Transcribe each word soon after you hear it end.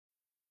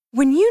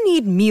When you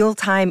need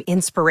mealtime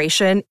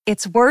inspiration,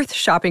 it's worth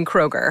shopping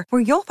Kroger,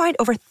 where you'll find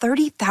over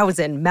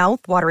 30,000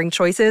 mouth-watering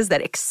choices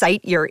that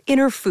excite your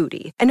inner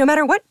foodie. And no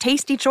matter what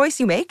tasty choice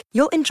you make,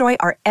 you'll enjoy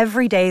our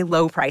everyday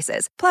low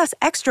prices, plus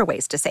extra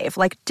ways to save,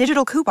 like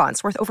digital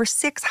coupons worth over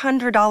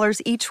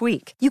 $600 each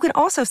week. You can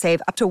also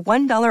save up to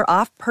 $1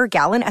 off per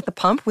gallon at the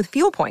pump with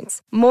fuel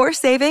points. More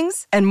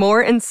savings and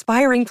more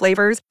inspiring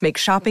flavors make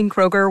shopping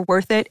Kroger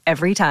worth it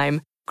every time.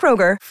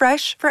 Kroger,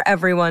 fresh for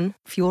everyone.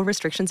 Fuel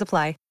restrictions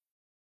apply.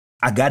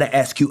 I got to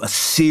ask you a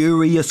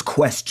serious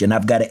question.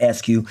 I've got to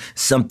ask you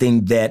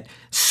something that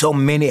so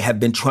many have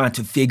been trying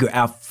to figure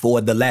out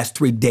for the last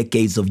 3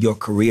 decades of your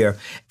career.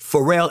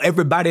 Pharrell,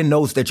 everybody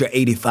knows that you're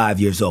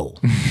 85 years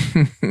old.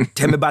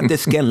 Tell me about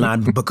this skin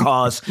line,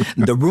 because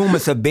the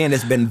rumors have been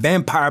it's been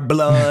vampire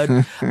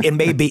blood. It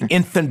may be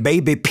infant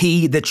baby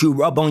pee that you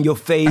rub on your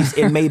face.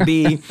 It may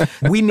be,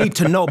 we need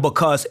to know,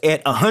 because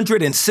at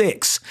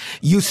 106,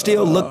 you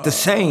still look the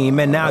same.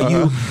 And now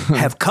you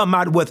have come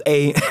out with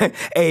a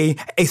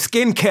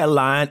skincare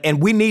line,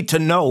 and we need to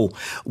know,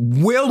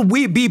 will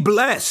we be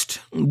blessed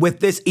with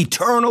this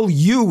eternal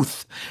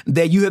youth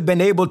that you have been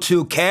able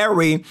to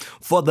carry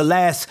for the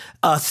last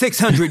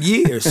 600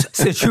 years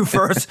since you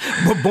first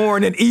were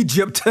born in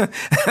Egypt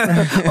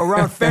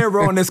around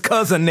Pharaoh and his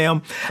cousin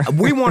them?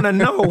 We want to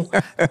know.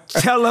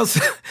 Tell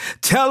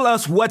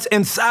us what's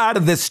inside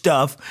of this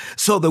stuff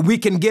so that we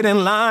can get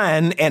in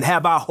line and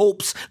have our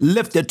hopes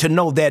lifted to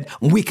know that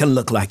we can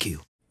look like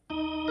you.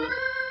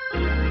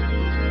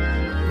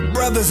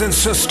 Brothers and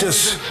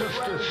sisters,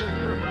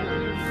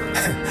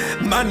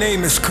 my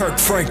name is Kirk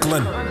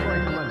Franklin,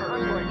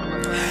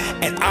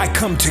 and I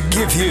come to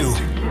give you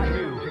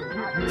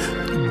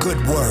good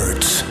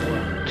words.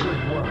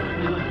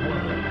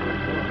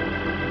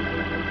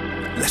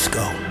 Let's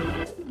go.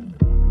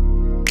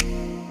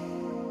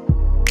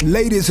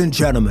 Ladies and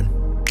gentlemen,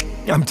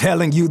 I'm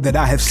telling you that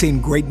I have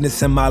seen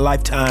greatness in my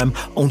lifetime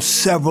on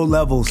several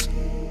levels.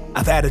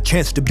 I've had a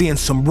chance to be in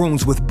some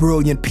rooms with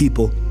brilliant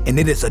people, and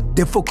it is a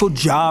difficult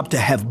job to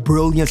have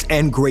brilliance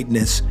and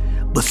greatness,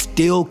 but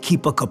still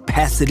keep a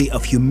capacity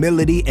of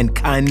humility and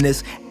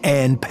kindness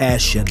and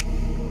passion.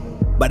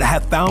 But I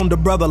have found a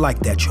brother like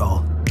that,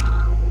 y'all.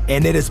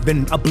 And it has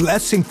been a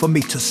blessing for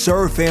me to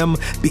serve him,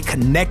 be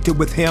connected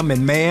with him,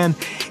 and man,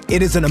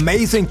 it is an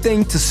amazing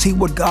thing to see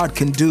what God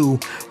can do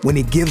when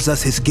he gives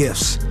us his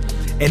gifts.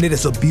 And it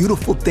is a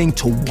beautiful thing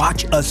to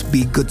watch us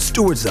be good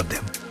stewards of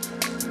them.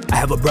 I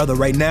have a brother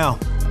right now.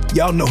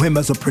 Y'all know him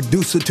as a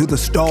producer to the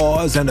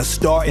stars and a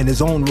star in his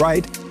own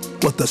right.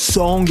 With the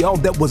song, y'all,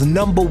 that was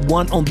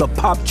 #1 on the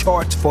pop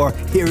charts for,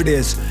 here it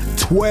is,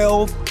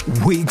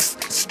 12 weeks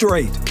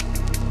straight.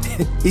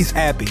 He's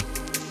happy.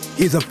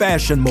 He's a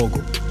fashion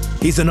mogul.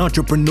 He's an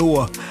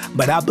entrepreneur,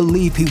 but I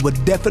believe he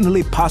would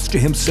definitely posture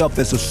himself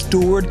as a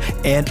steward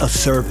and a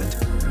servant,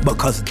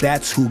 because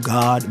that's who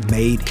God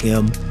made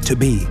him to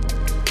be.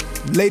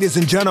 Ladies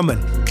and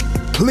gentlemen,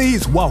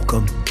 please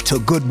welcome to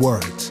Good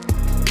Words,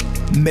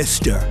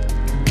 Mr.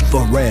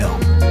 Pharrell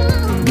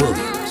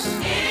Williams.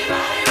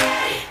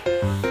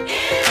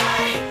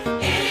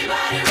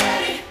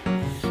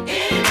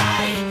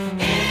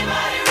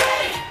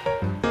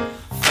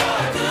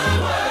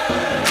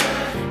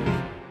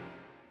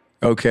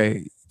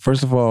 Okay,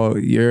 first of all,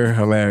 you're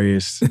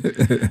hilarious.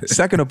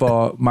 Second of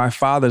all, my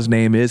father's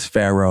name is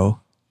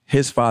Pharaoh.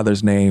 His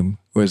father's name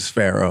was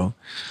Pharaoh.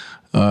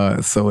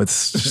 So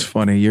it's just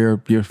funny. You're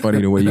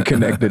funny the way you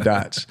connect the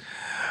dots.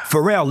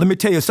 Pharrell, let me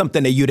tell you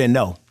something that you didn't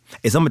know.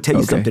 I'm going to tell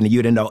you something that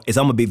you didn't know. I'm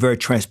going to be very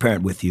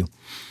transparent with you.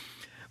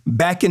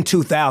 Back in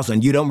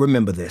 2000, you don't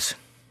remember this.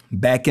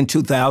 Back in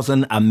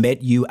 2000, I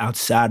met you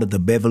outside of the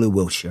Beverly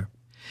Wilshire.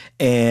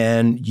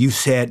 And you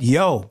said,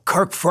 yo,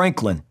 Kirk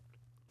Franklin.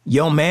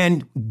 Yo,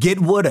 man, get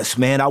with us,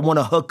 man. I want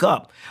to hook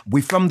up.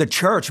 We from the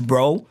church,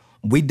 bro.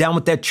 We down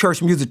with that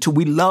church music too.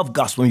 We love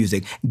gospel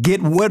music.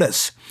 Get with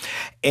us.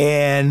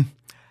 And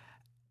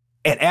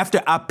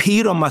after I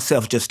peed on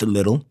myself just a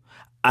little,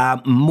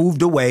 I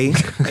moved away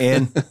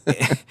and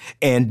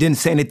didn't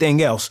say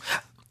anything else.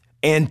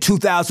 In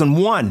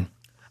 2001,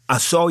 I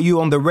saw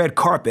you on the red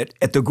carpet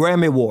at the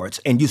Grammy Awards,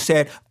 and you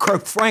said,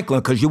 Kirk Franklin,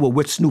 because you were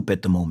with Snoop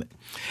at the moment.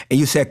 And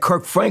you said,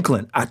 Kirk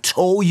Franklin, I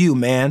told you,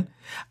 man,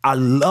 I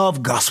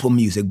love gospel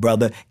music,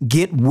 brother.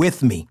 Get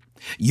with me.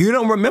 You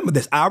don't remember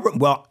this.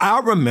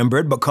 I remember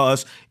it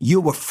because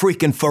you were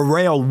freaking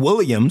Pharrell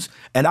Williams,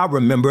 and I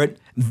remember it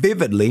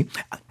vividly.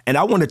 And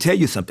I want to tell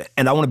you something,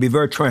 and I want to be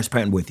very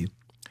transparent with you.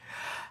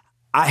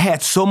 I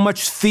had so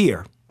much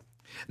fear.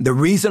 The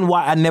reason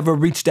why I never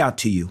reached out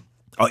to you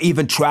or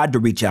even tried to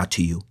reach out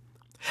to you,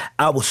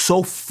 I was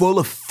so full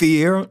of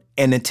fear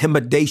and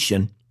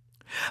intimidation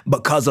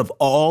because of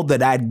all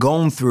that I'd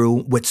gone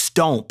through with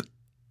Stomp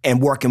and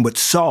working with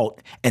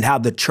SAULT and how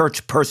the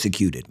church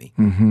persecuted me.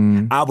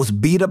 Mm-hmm. I was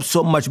beat up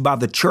so much by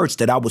the church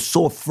that I was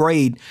so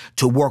afraid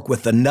to work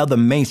with another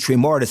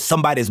mainstream artist,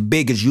 somebody as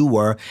big as you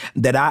were,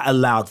 that I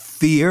allowed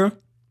fear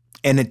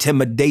and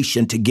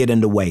intimidation to get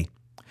in the way.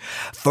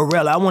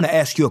 Pharrell, I want to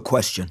ask you a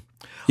question.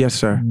 Yes,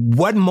 sir.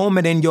 What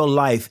moment in your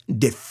life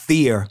did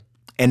fear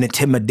and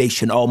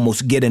intimidation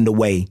almost get in the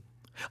way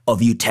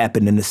of you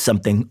tapping into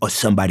something or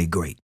somebody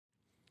great?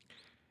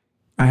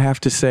 I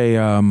have to say,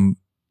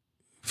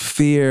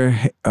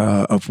 fear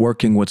of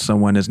working with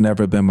someone has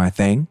never been my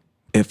thing.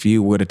 If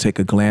you were to take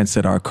a glance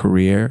at our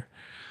career,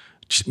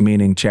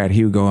 meaning Chad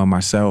Hugo and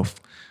myself,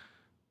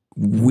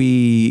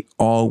 we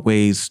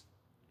always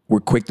were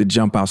quick to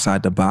jump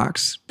outside the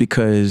box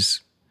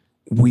because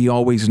we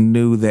always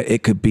knew that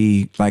it could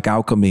be like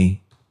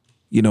alchemy,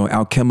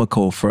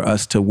 alchemical for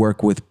us to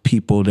work with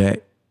people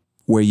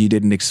where you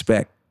didn't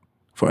expect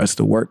for us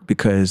to work.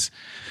 Because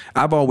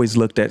I've always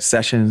looked at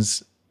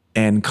sessions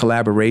and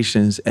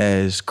collaborations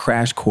as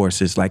crash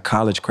courses, like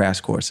college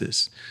crash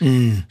courses.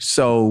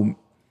 So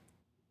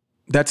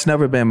that's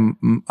never been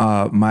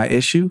my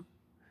issue.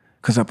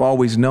 Because I've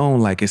always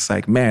known, it's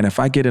like, man, if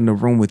I get in the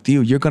room with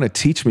you, you're going to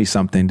teach me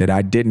something that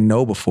I didn't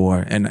know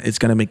before, and it's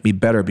going to make me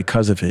better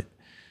because of it.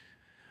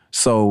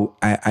 So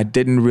I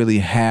didn't really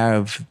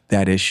have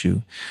that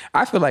issue.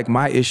 I feel like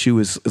my issue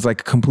is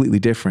like completely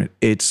different.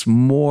 It's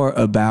more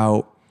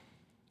about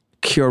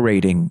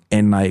curating,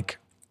 and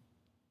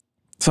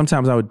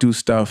sometimes I would do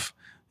stuff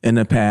in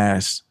the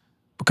past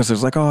because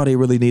it's like, oh, they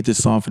really need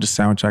this song for the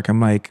soundtrack. I'm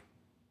like,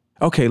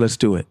 okay, let's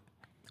do it.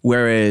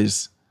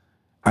 Whereas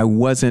I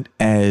wasn't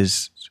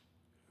as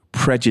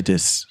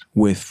prejudiced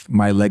with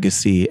my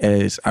legacy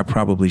as I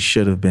probably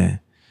should have been.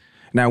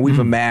 Now, we've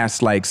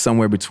amassed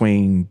somewhere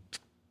between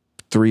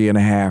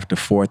 3,500 to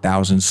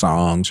 4,000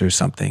 songs or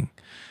something.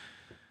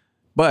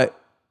 But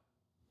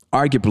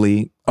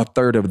arguably, a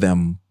third of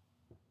them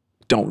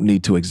don't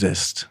need to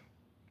exist.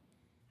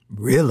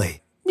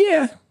 Really?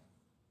 Yeah.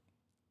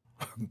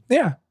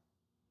 Yeah.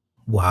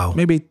 Wow.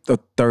 Maybe a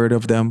third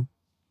of them.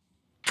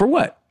 For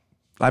what?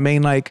 I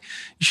mean, you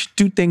should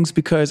do things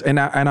because, and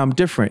I'm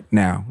different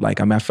now.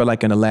 I feel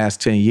like in the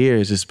last 10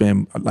 years, it's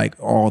been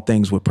all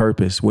things with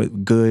purpose,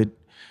 with good,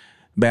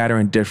 bad, or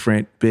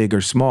indifferent, big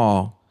or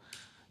small.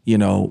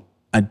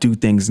 I do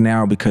things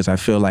now because I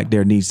feel like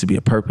there needs to be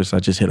a purpose. I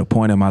just hit a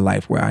point in my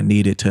life where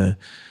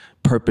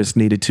purpose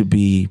needed to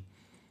be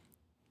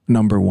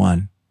number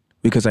one,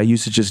 because I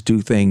used to just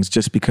do things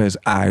just because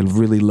I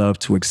really love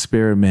to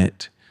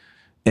experiment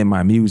in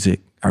my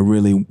music. I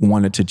really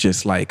wanted to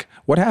just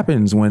what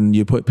happens when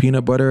you put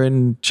peanut butter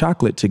and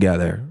chocolate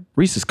together?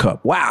 Reese's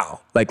Cup.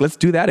 Wow. Let's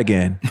do that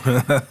again.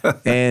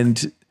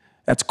 And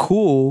that's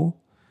cool,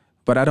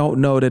 but I don't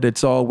know that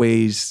it's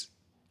always,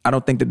 I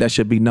don't think that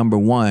should be number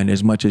one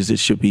as much as it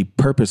should be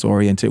purpose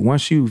oriented.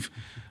 Once you've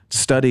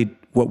studied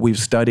what we've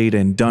studied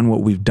and done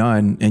what we've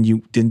done, and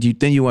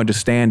then you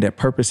understand that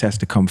purpose has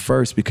to come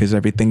first, because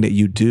everything that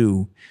you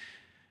do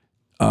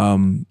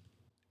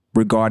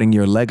regarding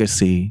your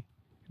legacy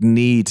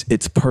needs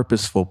its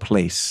purposeful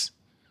place.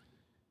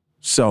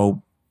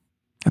 So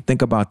I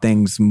think about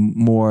things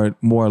more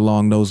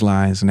along those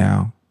lines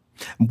now.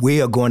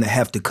 We are going to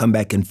have to come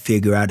back and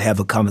have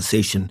a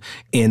conversation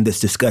in this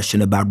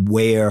discussion about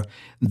where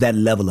that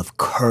level of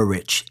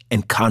courage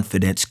and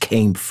confidence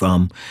came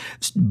from,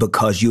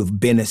 because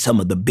you've been in some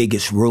of the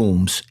biggest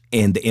rooms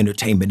in the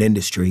entertainment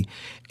industry.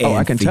 And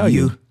I can tell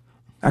you.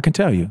 I can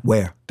tell you.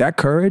 Where? That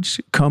courage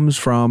comes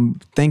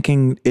from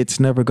thinking it's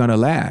never going to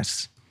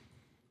last.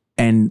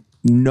 And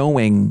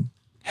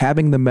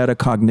having the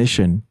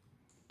metacognition,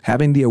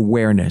 having the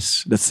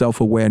awareness, the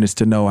self-awareness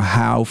to know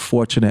how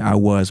fortunate I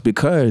was,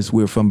 because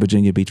we're from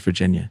Virginia Beach,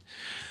 Virginia.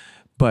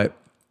 But,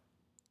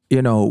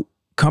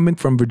 coming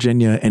from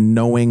Virginia and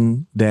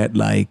knowing that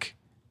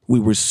we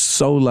were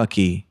so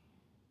lucky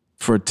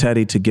for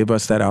Teddy to give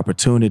us that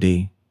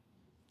opportunity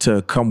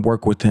to come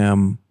work with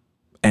him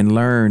and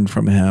learn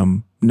from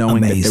him,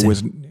 knowing Amazing.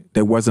 that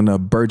there wasn't a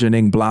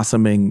burgeoning,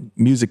 blossoming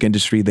music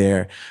industry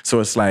there. So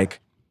it's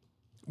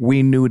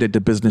we knew that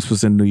the business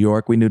was in New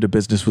York. We knew the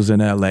business was in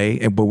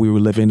LA, but we were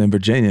living in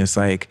Virginia. It's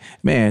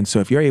man, so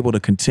if you're able to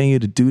continue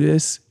to do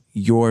this,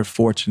 you're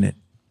fortunate.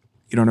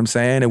 You know what I'm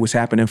saying? It was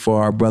happening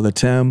for our brother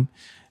Tim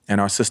and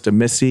our sister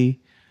Missy,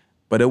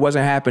 but it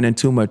wasn't happening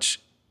too much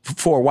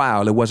for a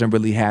while. It wasn't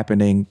really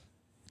happening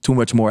too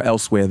much more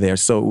elsewhere there.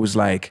 So it was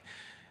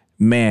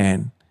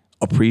man,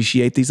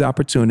 appreciate these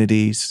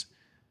opportunities.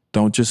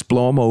 Don't just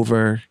blow them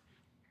over.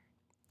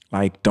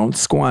 Don't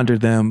squander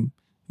them.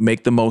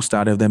 Make the most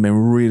out of them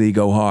and really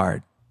go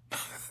hard.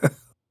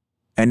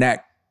 And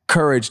that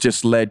courage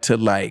just led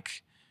to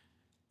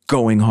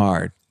going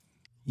hard.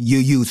 You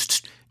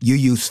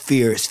use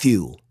fear as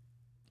fuel.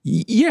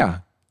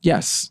 Yeah.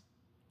 Yes.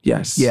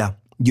 Yeah.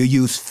 You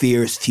use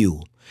fear as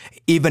fuel.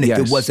 Even if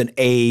it wasn't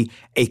a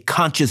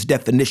conscious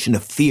definition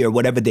of fear,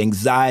 whatever the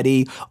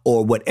anxiety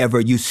or whatever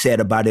you said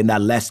about it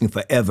not lasting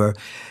forever,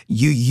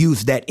 you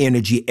use that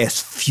energy as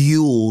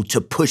fuel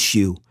to push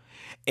you.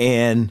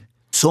 And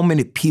so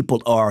many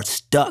people are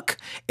stuck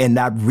and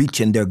not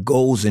reaching their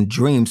goals and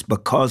dreams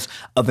because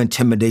of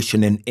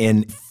intimidation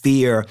and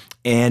fear.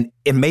 And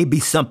it may be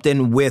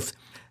something with,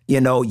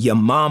 your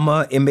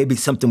mama. It may be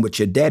something with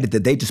your daddy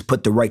that they just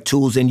put the right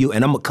tools in you.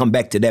 And I'm going to come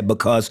back to that,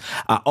 because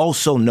I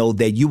also know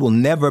that you will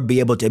never be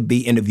able to be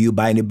interviewed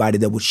by anybody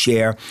that will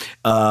share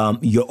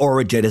your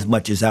origin as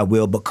much as I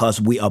will, because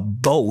we are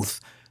both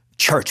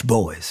church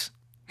boys.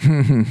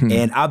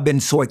 And I've been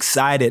so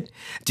excited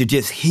to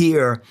just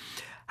hear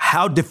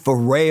how did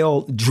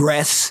Pharrell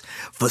dress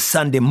for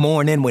Sunday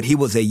morning when he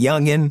was a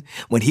youngin',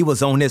 when he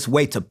was on his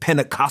way to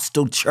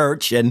Pentecostal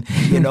church, and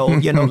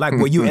like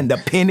were you in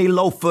the penny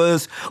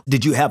loafers?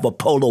 Did you have a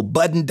polo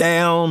button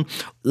down?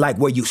 Like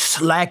were you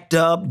slacked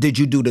up? Did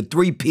you do the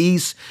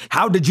 3-piece?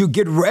 How did you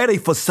get ready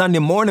for Sunday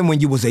morning when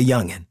you was a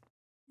youngin'?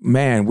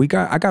 Man,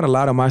 I got a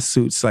lot of my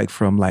suits like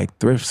from like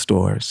thrift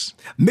stores.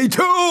 Me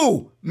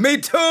too.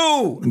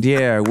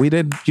 Yeah, we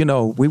did,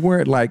 we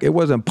weren't like, it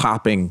wasn't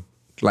popping.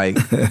 Like,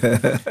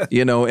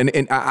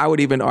 and I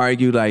would even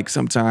argue like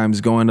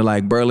sometimes going to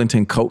like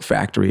Burlington Coat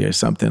Factory or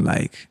something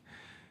like,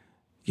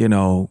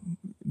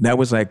 that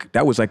was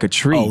like a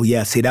treat. Oh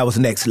yeah, see, that was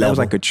next level. That was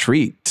like a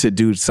treat to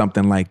do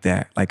something like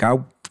that. Like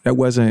it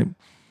wasn't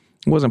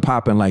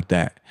popping like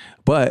that.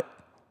 But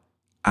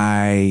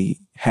I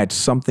had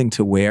something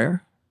to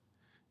wear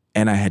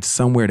and I had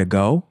somewhere to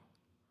go,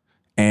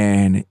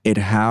 and it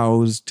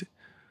housed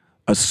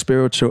a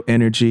spiritual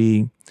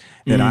energy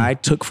that I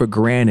took for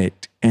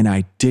granted, and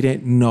I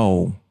didn't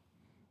know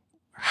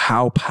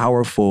how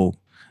powerful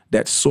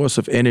that source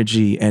of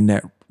energy and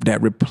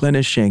that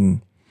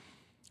replenishing,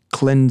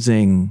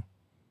 cleansing,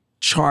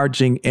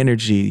 charging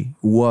energy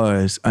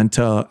was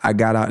until I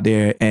got out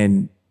there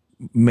and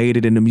made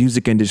it in the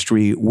music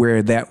industry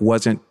where that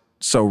wasn't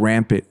so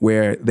rampant,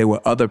 where there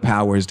were other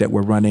powers that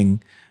were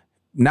running,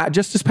 not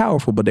just as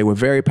powerful, but they were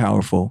very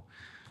powerful.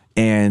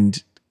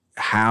 And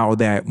how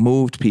that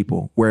moved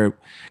people,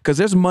 because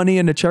there's money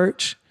in the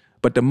church,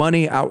 but the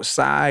money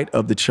outside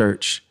of the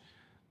church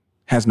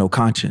has no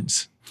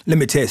conscience. Let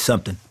me tell you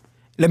something,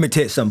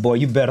 boy.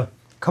 You better.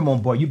 Come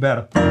on, boy. You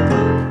better.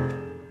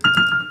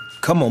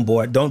 Come on,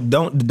 boy. Don't.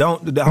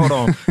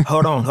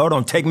 Hold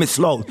on. Take me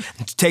slow,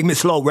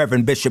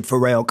 Reverend Bishop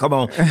Pharrell. Come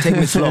on, take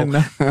me slow.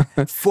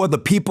 For the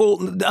people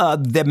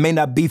that may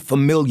not be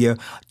familiar,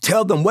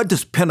 tell them, what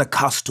does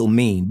Pentecostal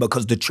mean?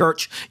 Because the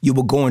church you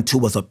were going to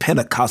was a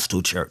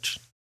Pentecostal church.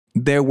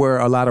 There were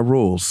a lot of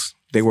rules.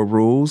 There were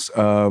rules.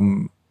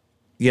 The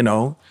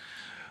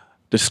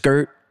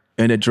skirt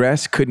and the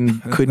dress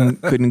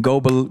couldn't go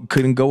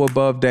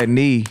above that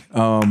knee.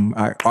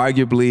 I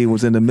arguably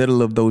was in the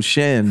middle of those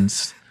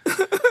shins.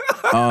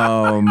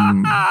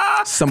 Some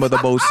of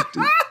the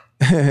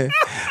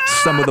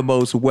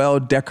most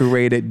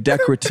well-decorated,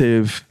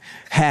 decorative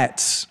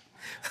hats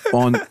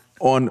on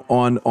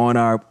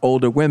our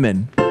older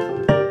women.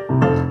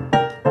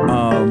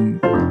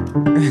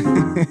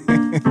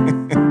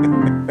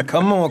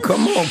 Come on.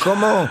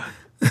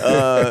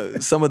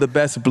 Some of the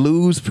best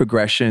blues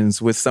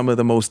progressions with some of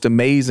the most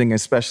amazing,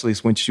 especially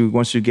once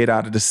you get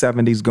out of the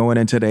 70s, going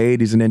into the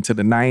 80s and into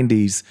the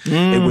 90s,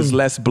 it was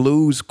less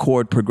blues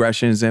chord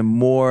progressions and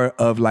more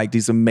of like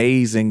these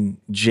amazing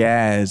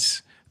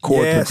jazz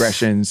chord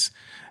progressions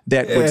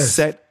that would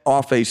set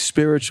off a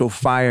spiritual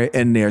fire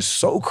in there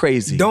so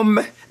crazy. Don't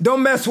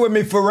mess with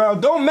me,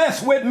 Pharrell. Don't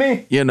mess with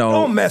me.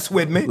 Don't mess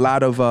with me. A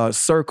lot of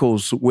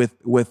circles with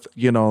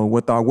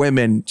our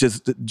women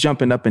just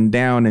jumping up and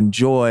down in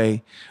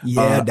joy.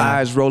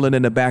 Eyes rolling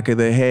in the back of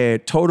their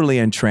head, totally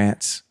in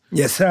trance.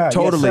 Yes, sir.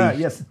 Totally,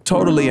 yes, sir.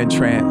 Totally in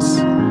trance.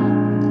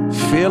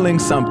 Feeling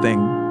something.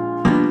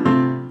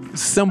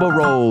 Cymbal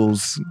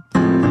rolls,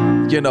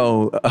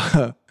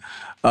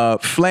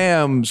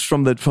 flams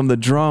from the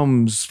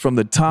drums, from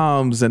the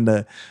toms and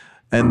the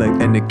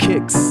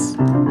kicks,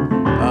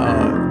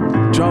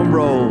 drum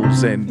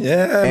rolls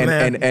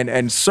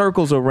and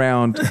circles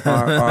around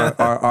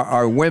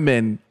our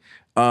women,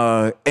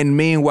 and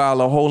meanwhile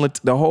the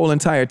whole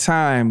entire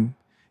time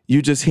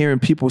you just hearing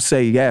people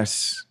say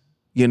yes.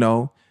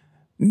 The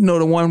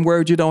one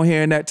word you don't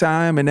hear in that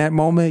time, in that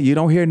moment, you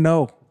don't hear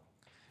no.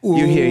 Ooh.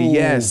 You hear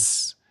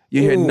yes.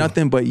 You hear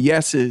nothing but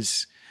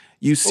yeses.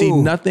 You see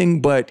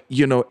nothing but,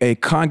 a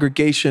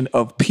congregation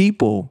of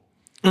people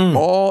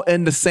all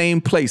in the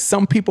same place.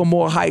 Some people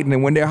more heightened,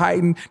 and when they're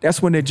heightened,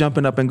 that's when they're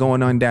jumping up and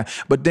going on down.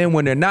 But then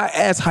when they're not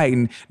as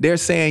heightened, they're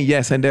saying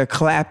yes, and they're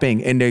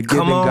clapping, and they're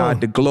giving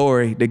God the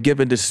glory. They're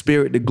giving the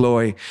Spirit the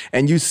glory.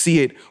 And you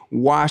see it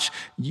wash.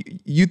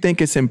 You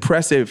think it's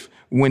impressive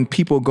when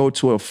people go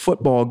to a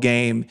football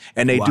game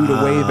and they do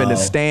the wave in the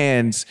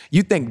stands.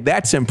 You think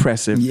that's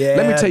impressive. Yeah,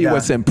 let me tell you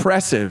what's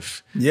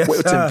impressive. Yes,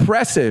 what's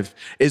impressive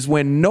is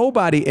when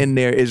nobody in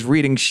there is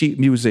reading sheet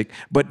music,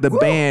 but the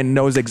band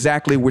knows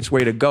exactly which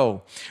way to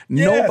go.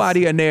 Yes.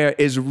 Nobody in there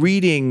is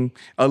reading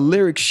a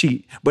lyric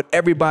sheet, but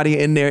everybody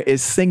in there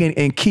is singing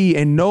in key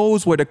and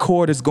knows where the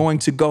chord is going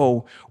to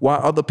go while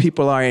other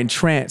people are in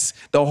trance.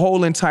 The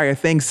whole entire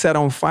thing set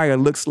on fire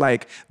looks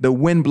like the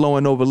wind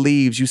blowing over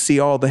leaves. You see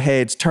all the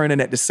heads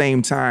turning at the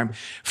same time.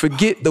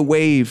 Forget the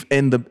wave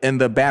in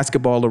the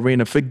basketball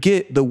arena.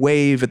 Forget the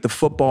wave at the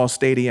football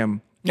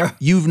stadium.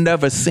 You've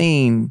never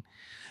seen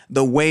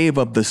the wave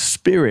of the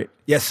Spirit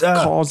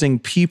causing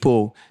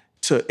people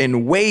to,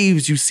 in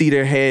waves, you see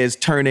their heads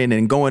turning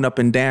and going up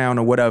and down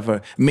or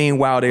whatever.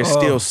 Meanwhile, there's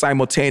still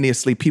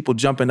simultaneously people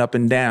jumping up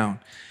and down.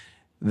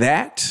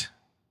 That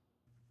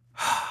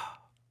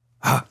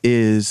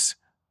is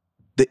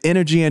The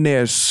energy in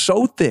there is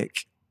so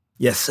thick.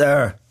 Yes,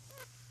 sir.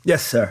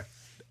 Yes, sir.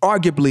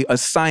 Arguably, a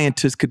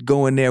scientist could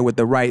go in there with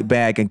the right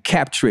bag and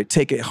capture it,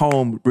 take it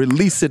home,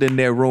 release it in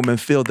their room, and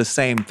feel the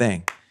same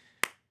thing.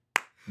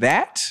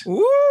 That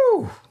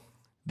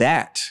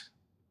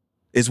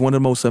is one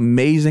of the most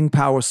amazing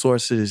power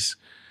sources,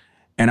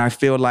 and I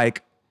feel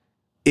like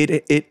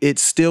it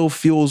still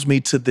fuels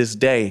me to this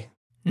day.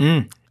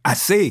 I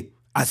see.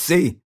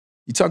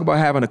 You talk about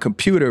having a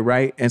computer,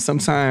 right? And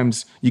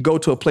sometimes you go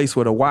to a place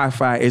where the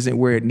Wi-Fi isn't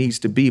where it needs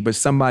to be, but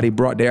somebody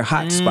brought their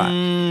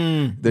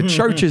hotspot. The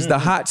church is the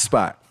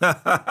hotspot.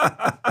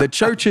 The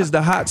church is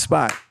the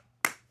hotspot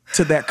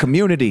to that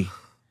community.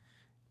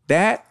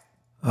 That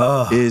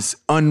is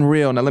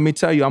unreal. Now, let me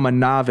tell you, I'm a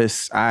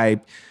novice. I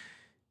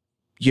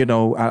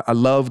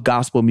love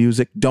gospel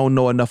music. Don't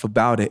know enough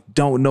about it. I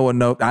don't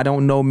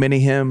know many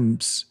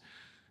hymns.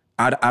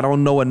 I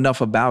don't know enough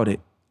about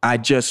it. I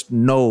just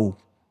know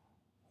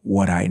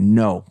what I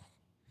know.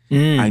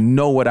 I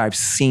know what I've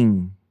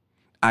seen.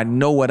 I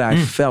know what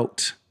I've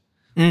felt.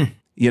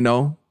 You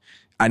know?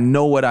 I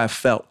know what I've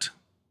felt.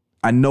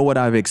 I know what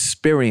I've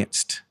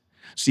experienced.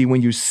 See,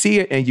 when you see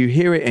it and you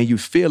hear it and you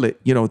feel it,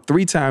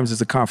 3 times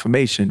is a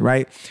confirmation,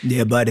 right?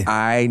 Yeah, buddy.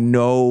 I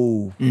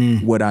know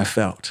what I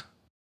felt.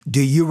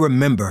 Do you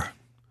remember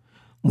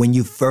when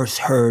you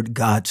first heard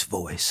God's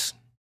voice?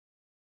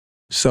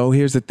 So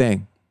here's the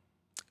thing.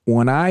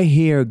 When I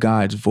hear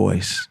God's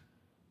voice,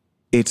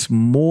 it's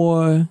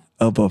more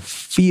of a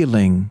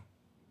feeling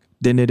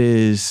than it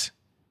is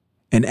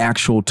an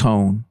actual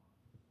tone.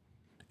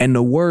 And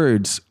the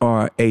words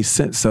are a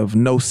sense of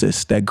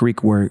gnosis, that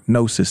Greek word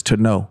gnosis, to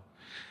know.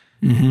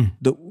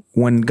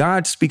 When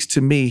God speaks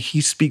to me, he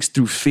speaks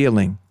through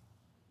feeling.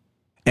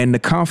 And the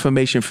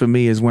confirmation for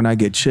me is when I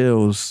get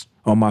chills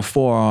on my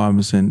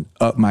forearms and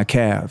up my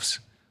calves.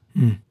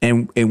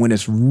 And when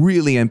it's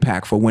really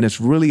impactful, when it's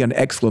really an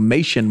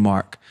exclamation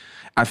mark,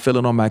 I feel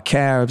it on my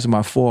calves,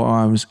 my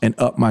forearms, and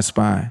up my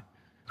spine.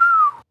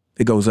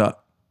 It goes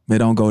up. It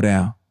don't go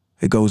down.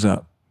 It goes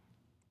up.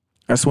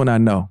 That's when I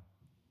know.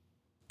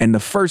 And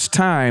the first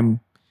time,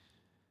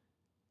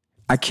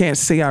 I can't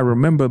say I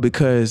remember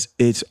because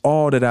it's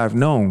all that I've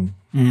known.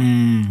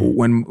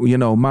 When,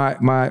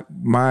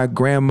 my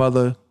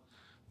grandmother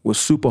was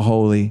super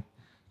holy.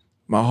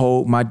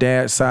 My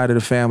dad's side of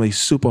the family,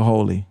 super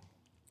holy.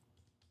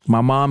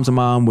 My mom's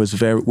mom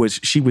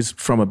she was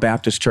from a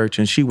Baptist church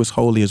and she was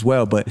holy as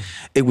well, but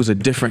it was a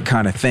different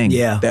kind of thing.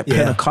 That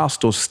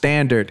Pentecostal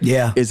standard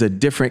is a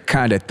different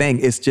kind of thing.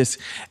 It's just,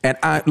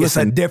 it's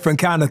a different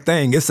kind of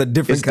thing. It's a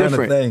different kind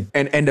of thing.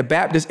 And the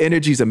Baptist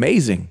energy is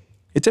amazing.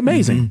 It's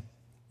amazing.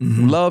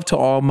 Love to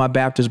all my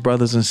Baptist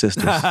brothers and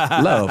sisters.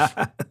 Love.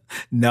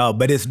 No,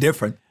 but it's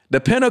different. The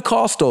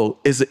Pentecostal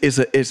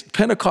is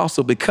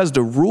Pentecostal because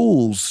the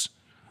rules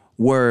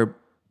were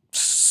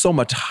so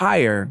much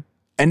higher.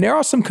 And there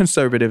are some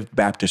conservative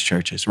Baptist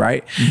churches,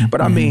 right?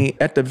 But I mean,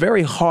 at the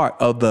very heart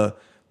of the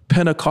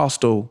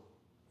Pentecostal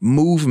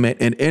movement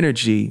and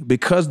energy,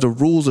 because the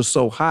rules are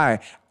so high,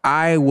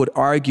 I would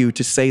argue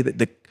to say that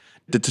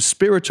the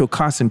spiritual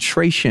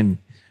concentration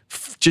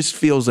just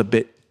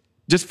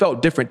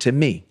felt different to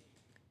me.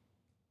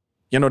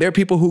 There are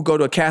people who go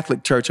to a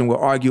Catholic church and will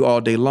argue all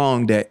day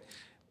long that,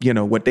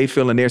 what they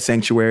feel in their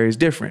sanctuary is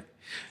different.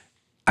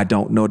 I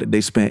don't know that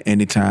they spent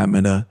any time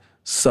in a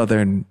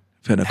Southern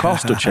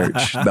Pentecostal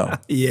church, though.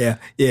 Yeah.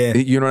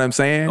 You know what I'm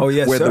saying? Oh,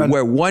 yes, sir.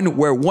 Where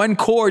one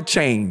chord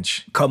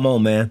change. Come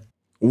on, man.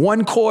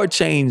 One chord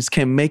change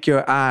can make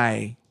your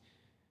eye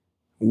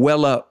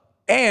well up.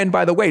 And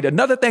by the way,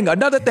 another thing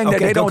that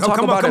they don't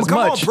talk about as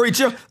much.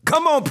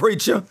 Come on,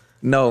 preacher.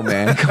 No,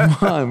 man.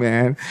 Come on,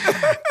 man.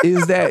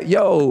 Is that,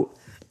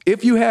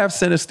 if you have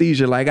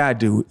synesthesia like I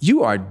do,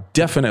 you are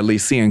definitely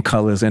seeing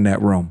colors in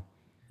that room.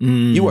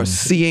 You are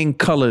seeing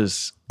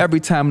colors every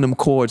time them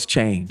chords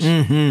change.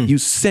 You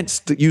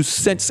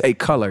sense a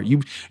color.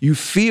 You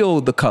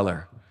feel the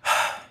color.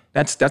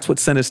 That's what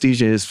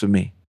synesthesia is for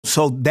me.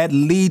 So that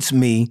leads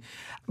me,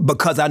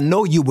 because I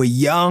know you were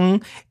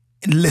young,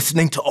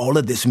 listening to all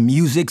of this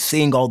music,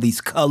 seeing all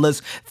these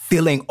colors,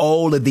 feeling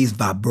all of these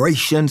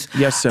vibrations.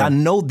 Yes, sir. I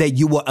know that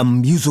you were a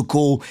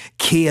musical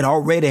kid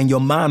already, and your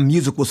mind,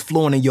 music was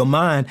flowing in your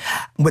mind.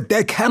 But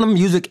that kind of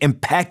music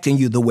impacting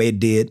you the way it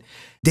did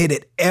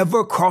it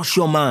ever cross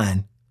your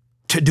mind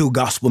to do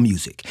gospel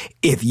music?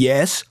 If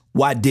yes,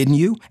 why didn't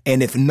you?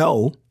 And if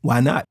no, why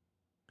not?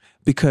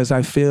 Because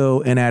I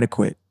feel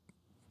inadequate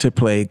to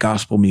play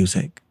gospel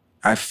music.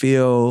 I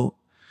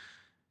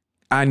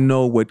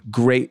know what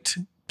great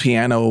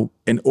piano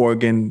and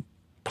organ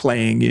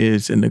playing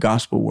is in the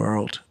gospel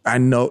world. I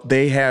know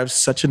they have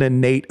such an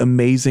innate,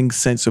 amazing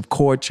sense of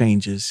chord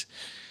changes.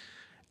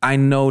 I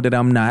know that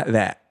I'm not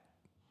that.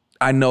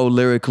 I know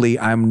lyrically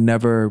I'm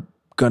never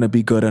gonna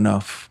be good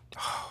enough.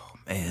 Oh,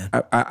 man.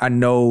 I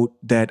know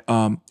that,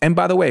 and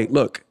by the way,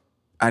 look,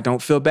 I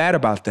don't feel bad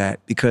about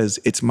that because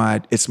it's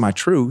my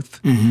truth.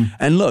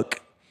 And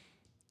look,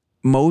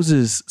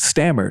 Moses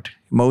stammered.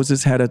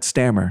 Moses had a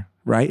stammer,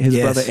 right? His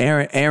brother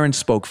Aaron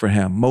spoke for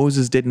him.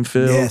 Moses didn't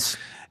feel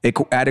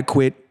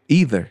adequate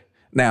either.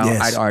 Now,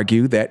 Yes. I'd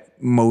argue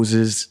that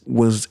Moses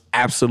was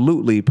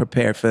absolutely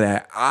prepared for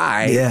that.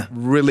 I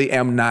really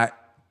am not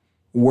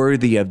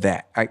worthy of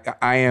that.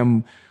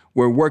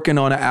 We're working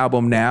on an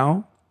album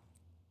now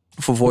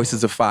for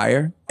Voices of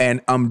Fire,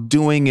 and I'm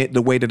doing it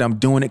the way that I'm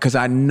doing it because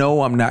I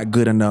know I'm not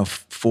good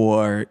enough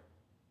for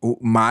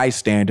my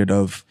standard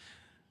of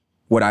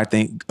what I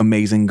think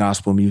amazing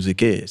gospel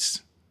music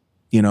is.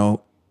 You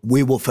know,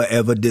 We will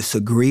forever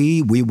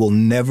disagree. We will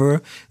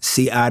never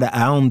see eye to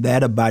eye on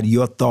that about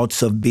your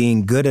thoughts of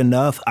being good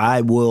enough.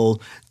 I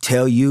will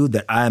tell you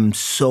that I'm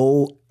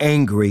so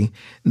angry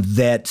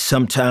that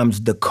sometimes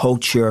the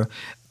culture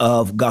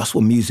of gospel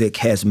music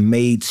has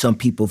made some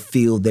people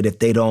feel that if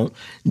they don't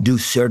do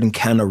certain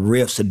kind of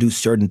riffs or do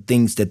certain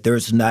things, that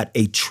there's not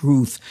a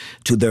truth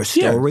to their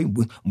story.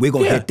 We're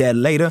going to hit that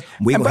later.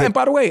 And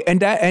by the way,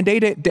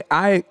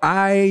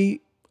 I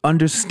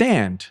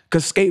understand,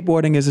 because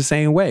skateboarding is the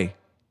same way.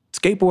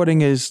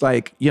 Skateboarding is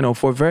like, you know,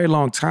 for a very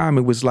long time,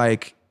 it was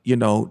like, you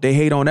know, they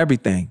hate on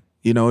everything.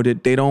 You know,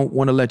 they don't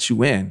want to let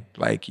you in.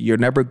 Like, you're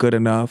never good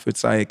enough.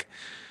 It's like,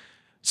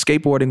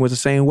 skateboarding was the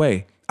same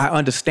way. I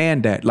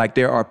understand that. Like,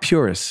 there are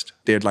purists.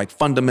 They're like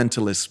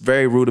fundamentalists,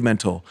 very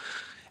rudimental.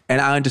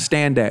 And I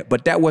understand that.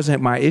 But that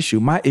wasn't my issue.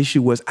 My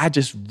issue was I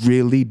just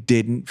really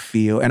didn't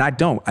feel, and I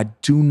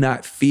do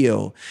not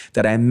feel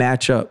that I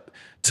match up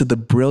to the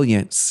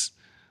brilliance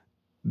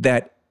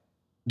that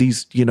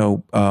these, you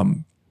know,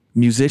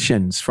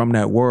 musicians from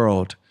that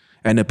world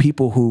and the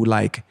people who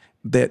like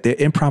their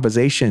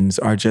improvisations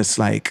are just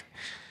like,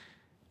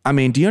 I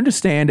mean, do you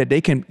understand that they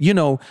can, you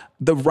know,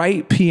 the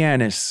right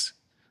pianists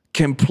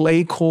can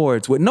play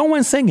chords with no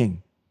one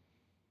singing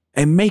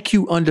and make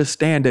you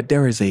understand that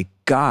there is a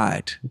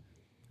God.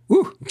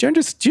 Do you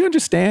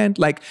understand?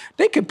 Like,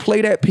 they can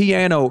play that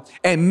piano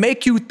and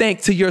make you think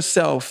to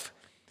yourself,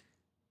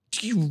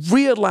 do you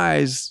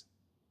realize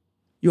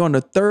you're on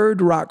the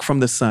third rock from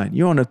the sun?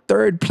 You're on the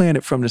third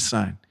planet from the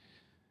sun.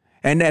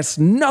 And that's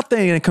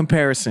nothing in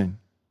comparison.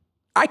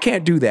 I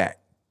can't do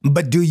that.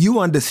 But do you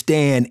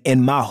understand,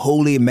 in my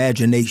holy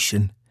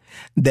imagination,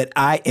 that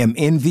I am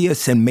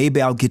envious, and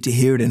maybe I'll get to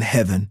hear it in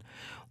heaven,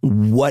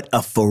 what a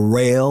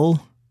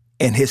Pharrell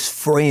and his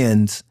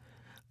friends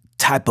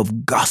type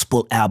of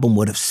gospel album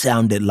would have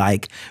sounded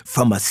like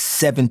from a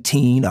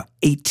 17 or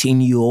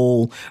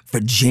 18-year-old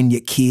Virginia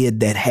kid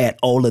that had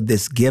all of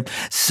this gift.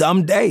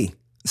 Someday,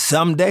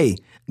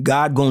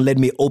 God gonna let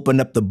me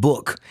open up the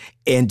book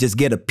and just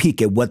get a peek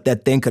at what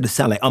that thing could have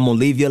sounded like. I'm gonna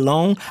leave you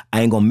alone.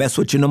 I ain't gonna mess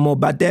with you no more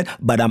about that,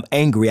 but I'm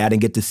angry I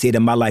didn't get to see it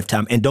in my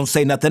lifetime. And don't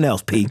say nothing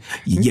else, P.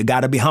 You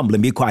gotta be humble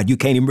and be quiet. You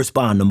can't even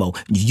respond no more.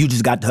 You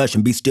just got to hush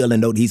and be still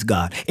and know that he's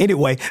God.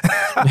 Anyway,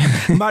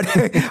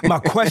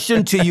 my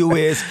question to you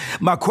is,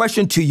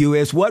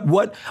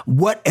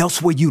 what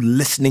else were you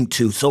listening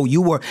to? So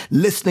you were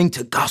listening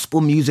to gospel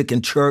music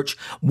in church.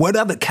 What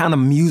other kind of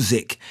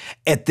music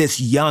at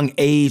this young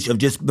age of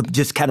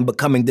just kind of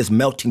becoming this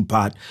melting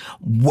pot?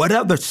 What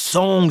other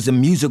songs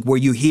and music were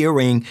you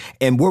hearing,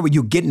 and where were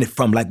you getting it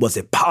from? Like, was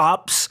it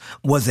Pops?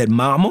 Was it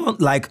Mama?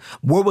 Like,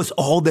 where was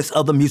all this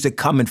other music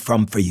coming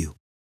from for you?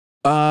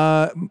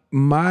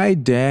 My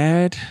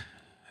dad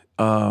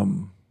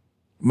had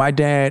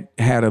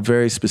a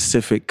very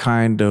specific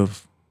kind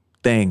of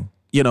thing.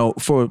 You know,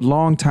 for a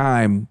long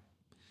time,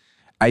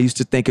 I used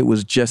to think it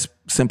was just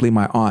simply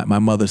my aunt, my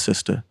mother's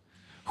sister,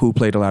 who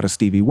played a lot of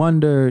Stevie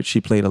Wonder.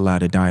 She played a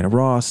lot of Diana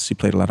Ross. She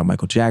played a lot of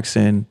Michael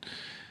Jackson.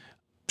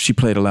 She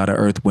played a lot of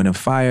Earth, Wind &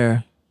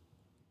 Fire.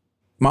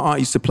 My aunt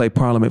used to play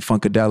Parliament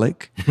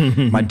Funkadelic.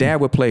 My dad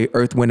would play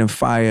Earth, Wind &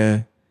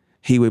 Fire.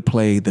 He would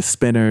play The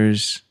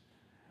Spinners.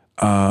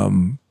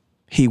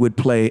 He would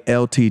play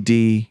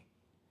LTD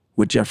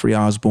with Jeffrey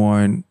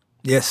Osborne.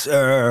 Yes,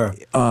 sir.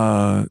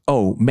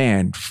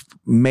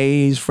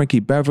 Maze, Frankie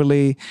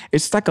Beverly.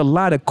 It's like a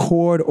lot of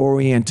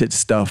chord-oriented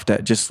stuff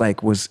that just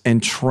like was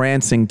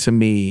entrancing to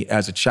me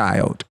as a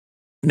child.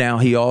 Now,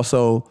 he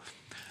also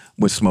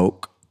would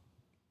smoke.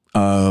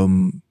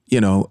 Reefer.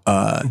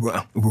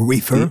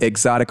 The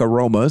exotic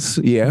aromas.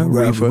 Yeah,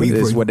 reefer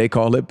is what they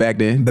call it back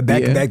then.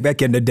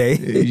 Back in the day.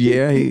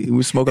 Yeah, he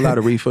would smoke a lot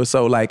of reefer.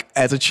 So like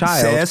as a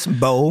child.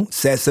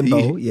 Sass and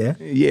Bo, yeah.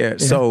 Yeah,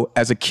 so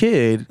as a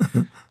kid,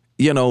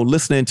 you know,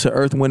 listening to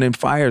Earth, Wind &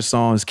 Fire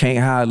songs, Can't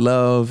Hide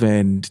Love,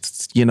 and,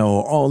 you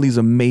know, all these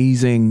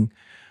amazing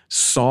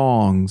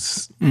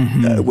songs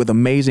with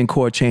amazing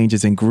chord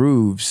changes and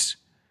grooves.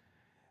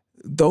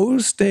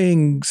 Those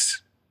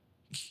things,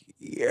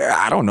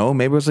 I don't know,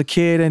 maybe I was a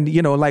kid and,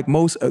 you know, like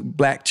most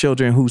black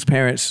children whose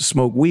parents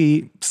smoke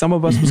weed, some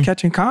of us was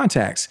catching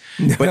contacts,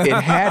 but it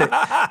had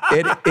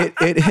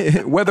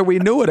it, whether we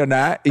knew it or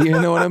not, you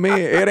know what I mean?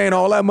 It ain't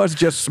all that much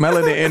just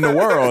smelling it in the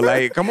world.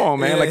 Like, come on,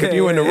 man. Like if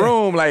you in the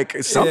room,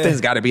 like something's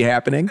got to be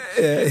happening.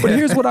 But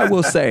here's what I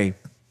will say.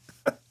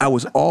 I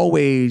was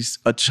always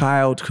a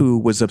child who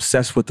was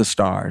obsessed with the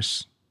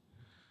stars.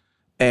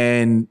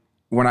 And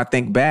when I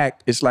think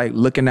back, it's like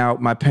looking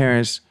out my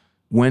parents'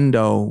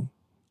 window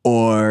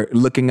or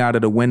looking out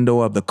of the window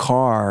of the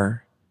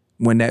car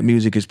when that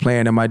music is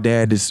playing and my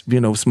dad is,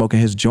 you know, smoking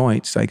his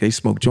joints. Like they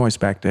smoked joints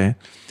back then.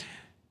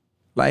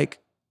 Like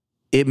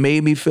it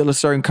made me feel a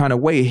certain kind of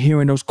way,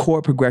 hearing those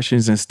chord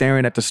progressions and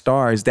staring at the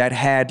stars that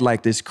had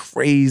like this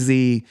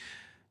crazy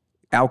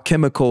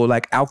alchemical,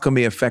 like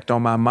alchemy effect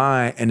on my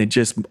mind. And it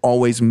just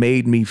always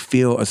made me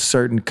feel a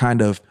certain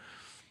kind of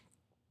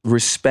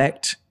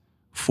respect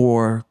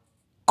for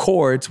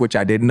chords, which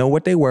I didn't know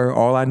what they were.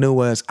 All I knew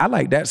was I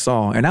like that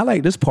song and I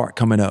like this part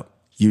coming up.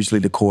 Usually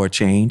the chord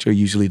change or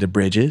usually the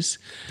bridges.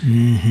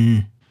 Mm-hmm.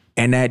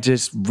 And that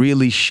just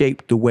really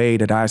shaped the way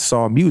that I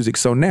saw music.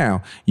 So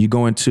now you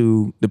go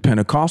into the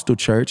Pentecostal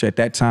church. At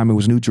that time, it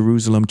was New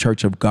Jerusalem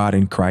Church of God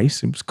in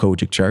Christ. It was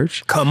Kojic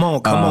Church. Come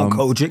on,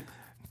 Kojic.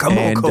 Come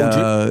on,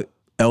 Kojic.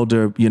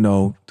 Elder,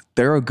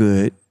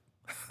 Thorogood,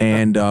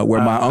 and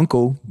where my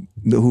uncle,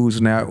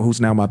 who's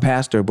now my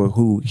pastor, but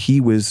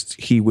he was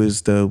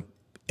the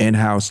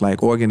in-house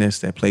like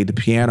organist that played the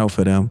piano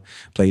for them,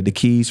 played the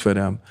keys for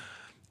them,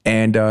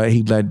 and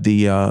he led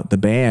the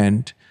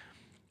band.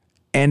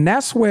 And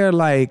that's where,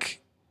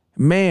 like,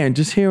 man,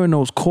 just hearing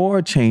those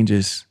chord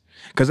changes,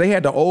 because they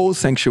had the old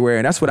sanctuary,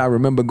 and that's what I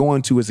remember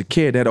going to as a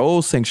kid, that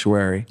old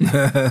sanctuary.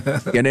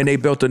 And then they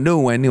built a new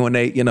one when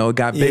they, it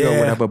got bigger or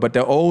whatever. But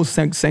the old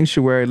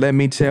sanctuary, let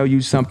me tell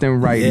you something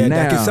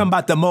now. Something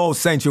about the old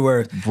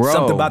sanctuary. Bro.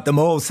 Something about the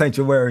old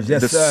sanctuaries.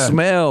 Yes, the sir.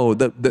 smell,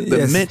 the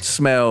mint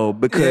smell,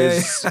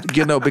 because,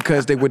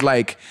 because they would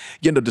like,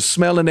 the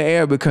smell in the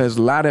air because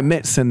a lot of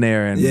mints in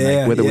there. And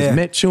like, whether it was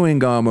mint chewing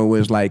gum or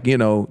was like,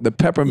 the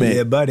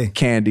peppermint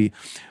candy.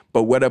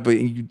 But whatever,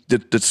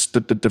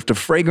 the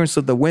fragrance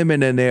of the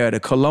women in there, the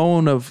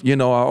cologne of,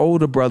 our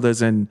older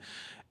brothers and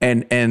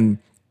the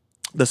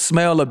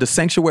smell of the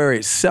sanctuary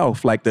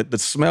itself, like the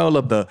smell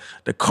of the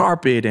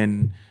carpet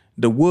and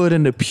the wood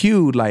in the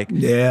pew, like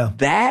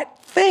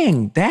that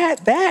thing,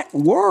 that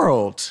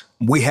world.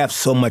 We have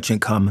so much in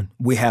common.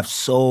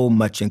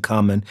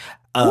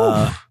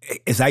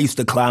 As I used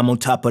to climb on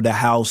top of the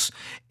house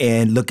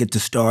and look at the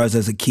stars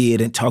as a kid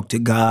and talk to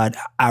God,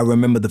 I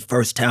remember the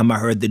first time I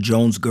heard the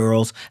Jones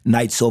Girls,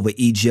 Nights Over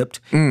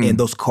Egypt, and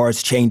those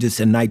chords changes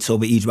to Nights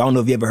Over Egypt. I don't know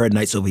if you ever heard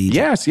Nights Over Egypt.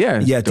 Yes,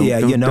 yes. Yeah,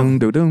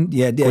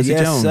 Quincy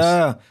Jones.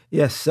 Sir.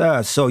 Yes,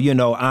 sir. So,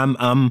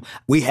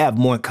 we have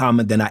more in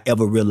common than I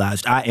ever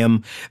realized. I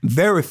am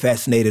very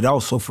fascinated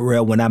also,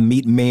 Pharrell, when I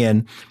meet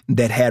men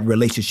that had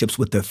relationships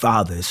with their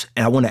fathers.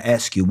 And I want to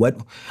ask you,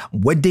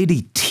 what did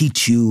he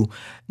teach you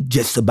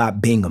just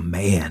about being a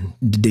man?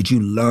 Did you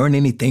learn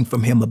anything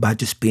from him about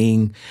just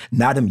being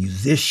not a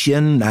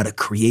musician, not a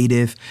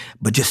creative,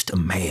 but just a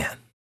man?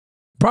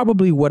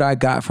 Probably what I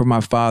got from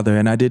my father,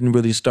 and I didn't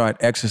really start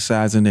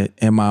exercising it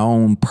in my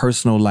own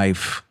personal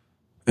life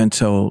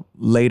until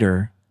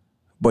later,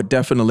 but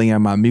definitely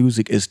in my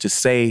music, is to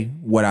say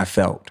what I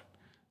felt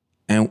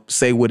and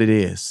say what it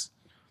is.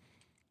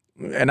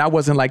 And I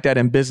wasn't like that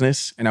in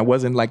business, and I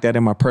wasn't like that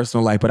in my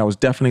personal life, but I was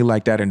definitely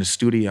like that in the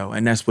studio.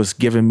 And that's what's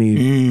given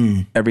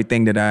me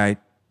everything that I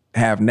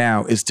have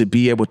now, is to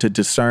be able to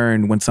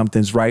discern when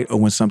something's right or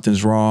when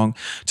something's wrong,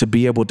 to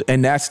be able to,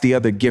 and that's the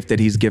other gift that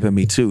he's given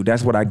me too.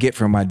 That's what I get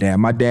from my dad.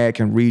 My dad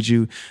can read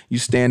you. You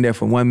stand there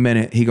for 1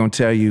 minute, he gonna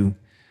tell you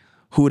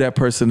who that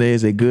person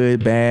is, they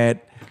good,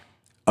 bad,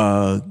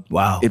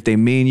 if they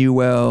mean you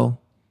well,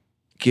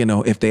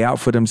 if they out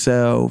for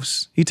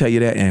themselves. He tell you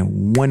that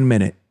in 1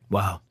 minute.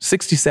 Wow.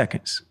 60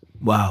 seconds.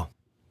 Wow.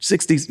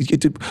 60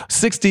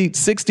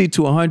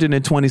 to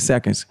 120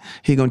 seconds.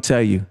 He gonna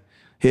tell you.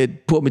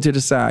 He'd put me to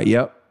the side.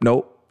 Yep.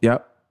 Nope.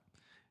 Yep.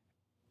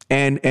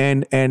 And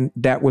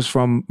that was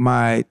from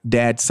my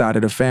dad's side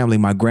of the family.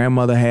 My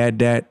grandmother had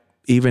that.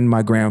 Even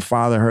my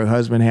grandfather, her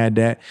husband, had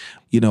that.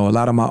 A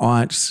lot of my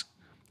aunts,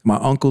 my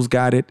uncles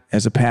got it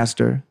as a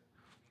pastor.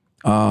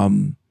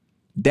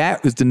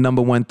 That was the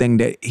number one thing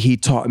that he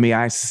taught me.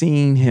 I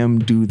seen him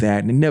do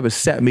that. And he never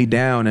set me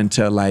down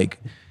until like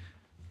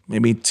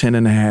maybe 10,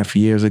 12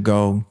 years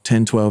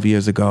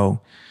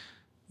ago,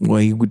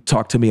 when he would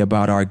talk to me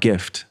about our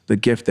gift, the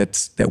gift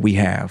that we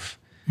have,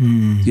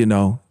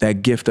 that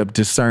gift of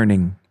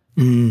discerning.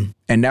 And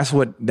that's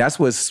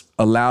what's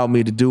allowed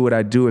me to do what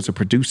I do as a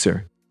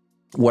producer.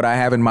 What I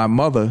have in my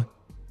mother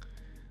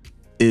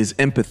is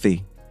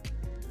empathy.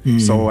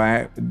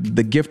 So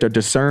the gift of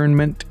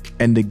discernment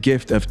and the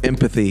gift of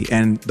empathy,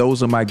 and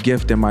those are my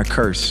gift and my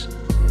curse.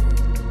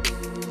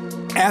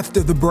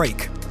 After the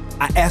break,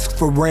 I asked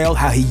Pharrell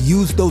how he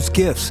used those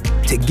gifts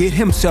to get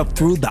himself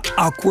through the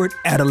awkward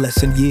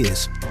adolescent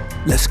years.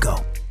 Let's go.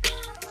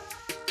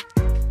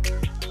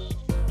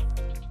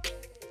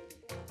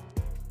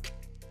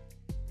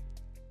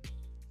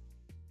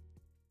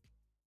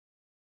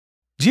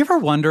 Do you ever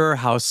wonder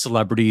how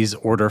celebrities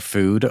order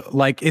food?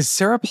 Like, is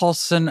Sarah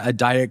Paulson a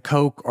Diet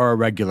Coke or a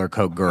regular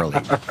Coke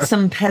girlie?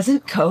 Some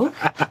peasant Coke?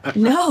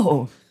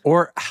 No.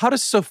 Or how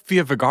does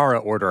Sofia Vergara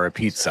order a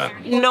pizza?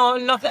 No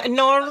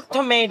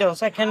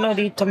tomatoes. I cannot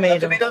eat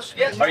tomatoes.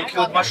 Are you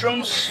cool with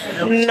mushrooms?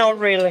 Not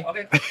really.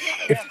 Okay.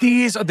 If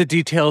these are the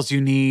details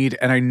you need,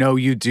 and I know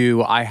you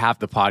do, I have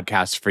the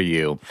podcast for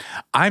you.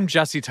 I'm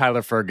Jesse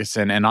Tyler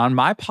Ferguson, and on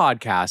my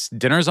podcast,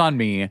 Dinners on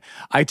Me,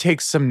 I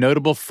take some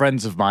notable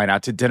friends of mine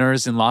out to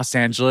dinners in Los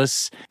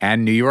Angeles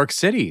and New York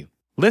City.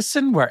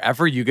 Listen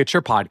wherever you get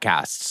your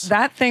podcasts.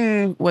 That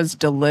thing was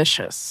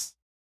delicious.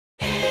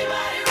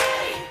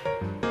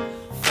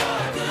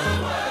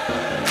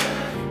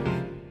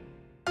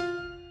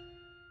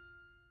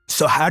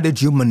 So how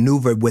did you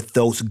maneuver with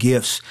those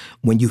gifts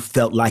when you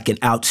felt like an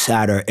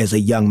outsider as a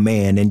young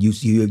man? And you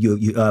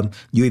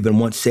even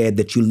once said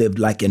that you lived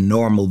like in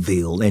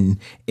Normalville and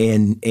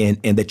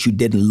that you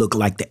didn't look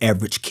like the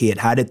average kid.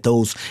 How did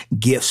those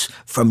gifts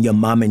from your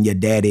mom and your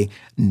daddy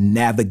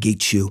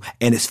navigate you?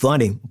 And it's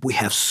funny, we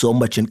have so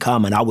much in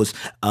common. I was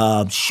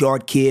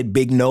short kid,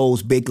 big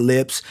nose, big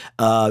lips.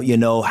 I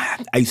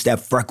used to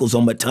have freckles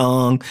on my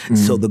tongue,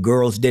 so the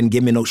girls didn't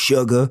give me no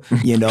sugar.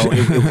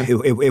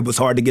 It was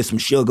hard to get some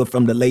sugar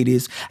from the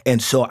ladies.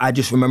 And so I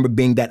just remember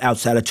being that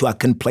outsider too. I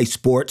couldn't play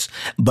sports,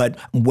 but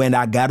when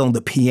I got on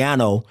the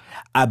piano,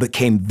 I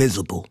became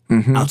visible.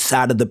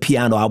 Outside of the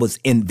piano, I was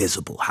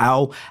invisible.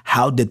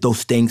 How did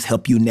those things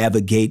help you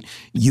navigate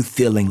you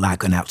feeling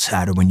like an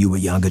outsider when you were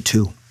younger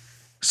too?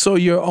 So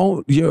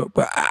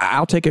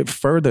I'll take it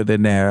further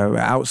than that.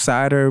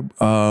 Outsider,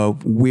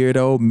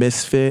 weirdo,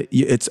 misfit.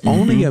 It's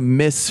only a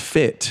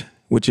misfit,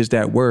 which is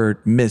that word,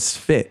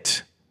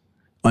 misfit,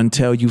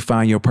 until you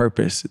find your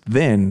purpose.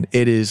 Then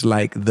it is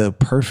like the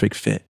perfect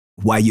fit.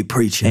 Why you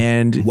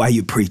preaching? Why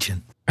you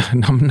preaching?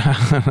 I'm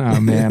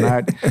not,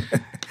 man.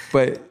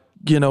 But,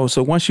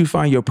 so once you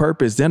find your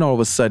purpose, then all of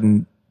a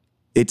sudden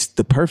it's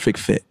the perfect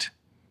fit.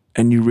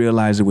 And you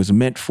realize it was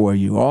meant for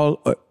you.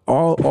 All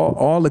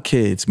the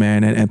kids,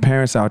 man, and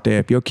parents out there,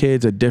 if your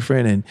kids are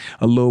different and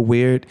a little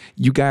weird,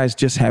 you guys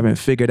just haven't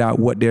figured out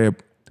what their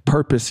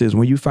purpose is.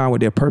 When you find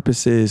what their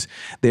purpose is,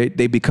 they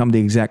become the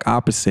exact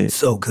opposite.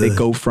 So good. They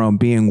go from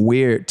being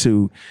weird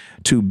to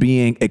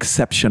being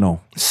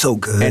exceptional. So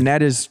good. And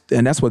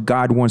that's what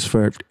God wants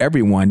for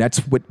everyone. That's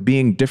what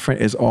being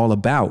different is all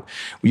about.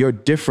 Your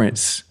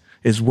difference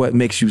is what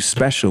makes you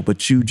special,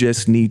 but you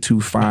just need to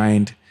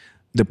find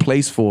the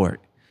place for it.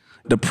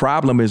 The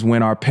problem is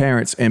when our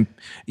parents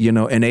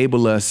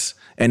enable us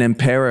and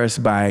impair us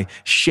by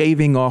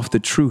shaving off the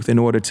truth in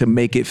order to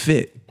make it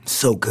fit.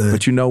 So good.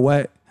 But you know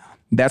what?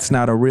 That's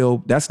not a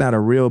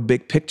real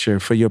big picture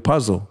for your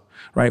puzzle,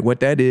 right?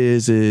 What that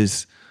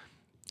is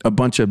a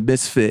bunch of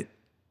misfit,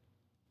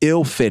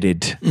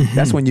 ill-fitted.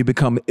 That's when you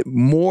become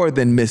more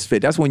than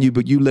misfit. That's when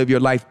you live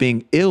your life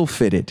being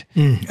ill-fitted.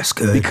 That's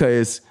good.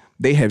 Because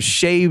they have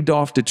shaved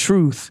off the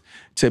truth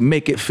to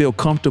make it feel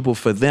comfortable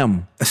for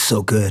them. That's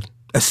so good.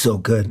 That's so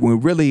good. When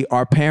really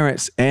our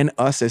parents and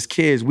us as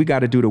kids, we got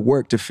to do the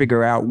work to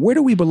figure out, where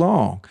do we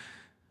belong?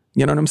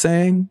 You know what I'm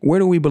saying? Where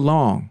do we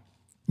belong?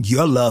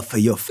 Your love for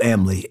your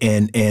family,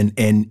 and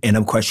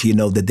of course,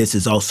 that this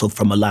is also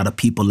from a lot of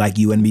people like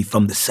you and me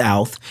from the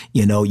South.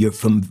 You're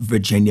from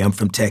Virginia, I'm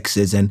from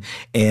Texas, and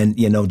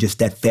just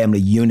that family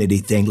unity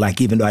thing. Like,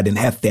 even though I didn't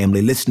have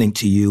family, listening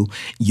to you,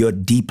 your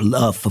deep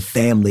love for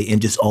family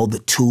and just all the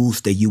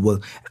tools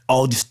that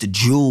all just the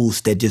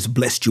jewels that just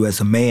blessed you as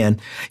a man.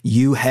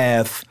 You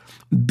have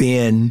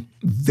been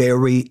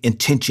very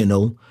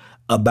intentional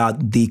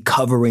about the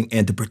covering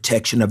and the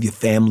protection of your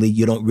family.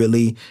 You don't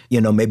really,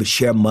 maybe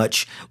share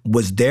much.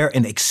 Was there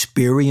an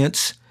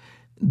experience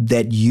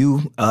that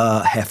you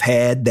have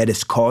had that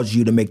has caused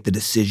you to make the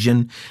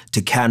decision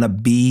to kind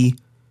of be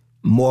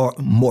more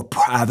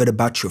private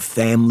about your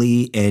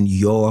family and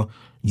your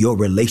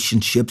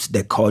relationships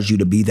that caused you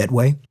to be that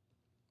way?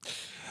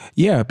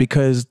 Yeah,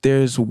 because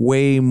there's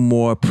way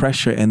more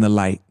pressure in the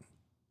light.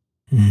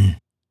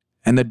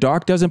 And the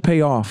dark doesn't pay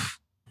off.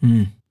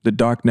 The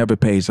dark never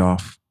pays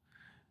off.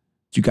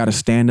 You got to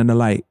stand in the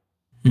light.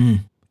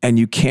 And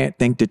you can't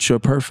think that you're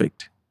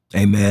perfect.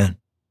 Amen.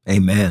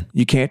 Amen.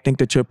 You can't think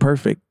that you're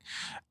perfect.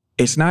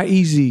 It's not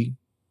easy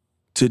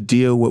to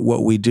deal with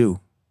what we do.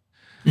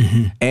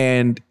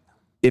 And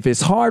if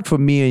it's hard for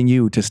me and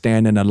you to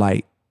stand in the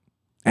light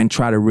and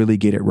try to really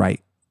get it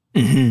right,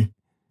 it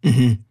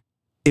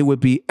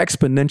would be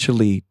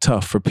exponentially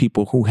tough for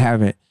people who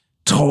haven't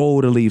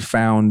totally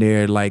found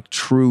their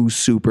true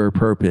super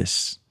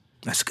purpose.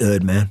 That's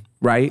good, man.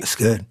 Right? That's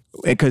good.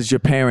 Because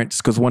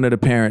one of the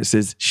parents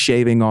is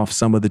shaving off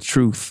some of the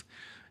truth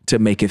to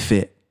make it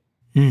fit.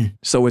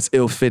 So it's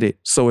ill-fitted.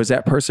 So is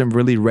that person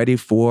really ready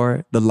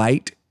for the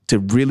light, to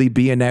really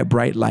be in that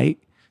bright light?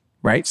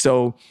 Right?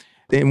 So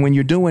then when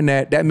you're doing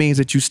that, that means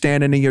that you're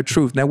standing in your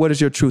truth. Now, what is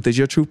your truth? Is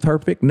your truth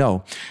perfect?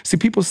 No. See,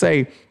 people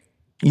say,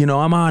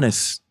 I'm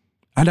honest.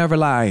 I never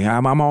lie.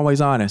 I'm always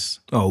honest.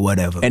 Oh,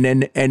 whatever. And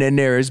then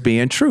there is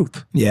being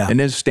truth. Yeah. And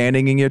then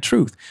standing in your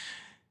truth.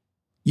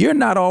 You're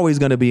not always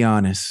going to be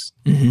honest.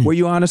 Were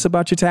you honest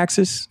about your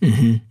taxes?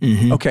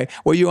 Okay.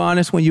 Were you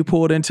honest when you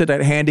pulled into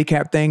that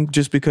handicap thing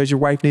just because your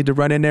wife needed to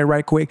run in there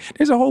right quick?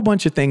 There's a whole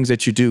bunch of things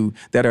that you do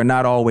that are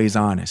not always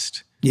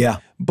honest. Yeah.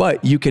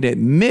 But you can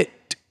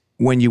admit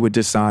when you were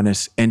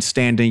dishonest and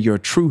stand in your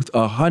truth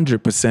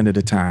 100% of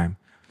the time.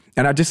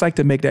 And I just like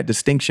to make that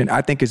distinction.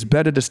 I think it's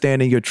better to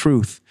stand in your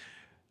truth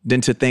than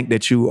to think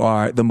that you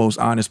are the most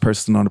honest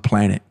person on the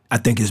planet. I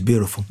think it's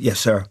beautiful. Yes,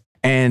 sir.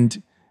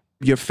 And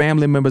your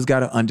family members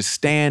got to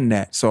understand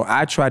that. So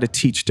I try to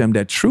teach them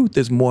that truth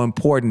is more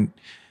important,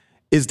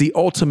 is the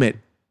ultimate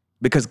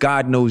because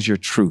God knows your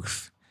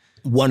truth.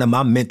 One of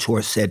my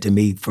mentors said to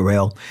me,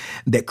 Pharrell,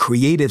 that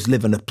creatives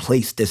live in a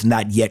place that's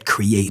not yet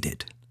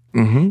created.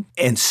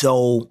 And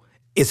so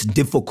it's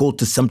difficult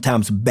to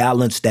sometimes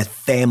balance that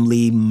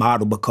family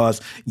model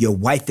because your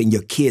wife and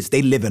your kids,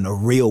 they live in a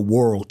real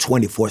world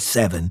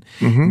 24/7.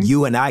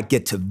 You and I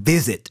get to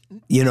visit,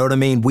 you know what I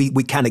mean?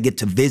 We kind of get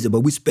to visit,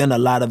 but we spend a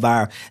lot of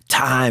our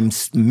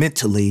times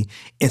mentally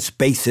in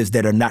spaces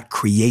that are not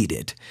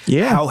created.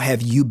 Yeah. How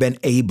have you been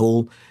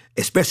able,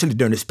 especially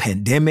during this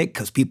pandemic,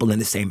 because people in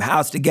the same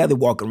house together,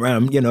 walking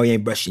around, you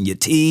ain't brushing your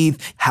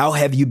teeth. How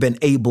have you been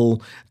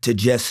able to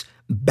just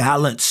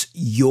balance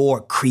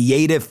your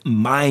creative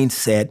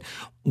mindset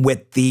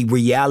with the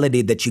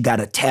reality that you got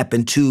to tap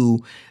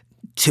into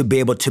to be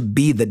able to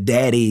be the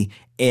daddy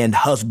and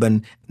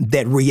husband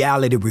that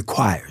reality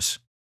requires?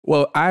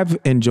 Well, I've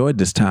enjoyed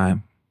this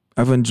time.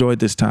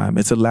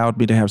 It's allowed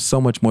me to have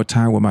so much more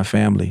time with my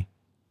family.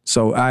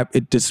 So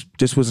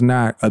this was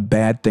not a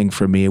bad thing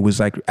for me. It was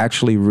like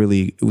actually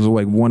really, it was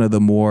like one of the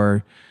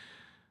more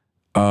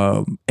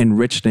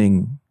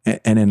enriching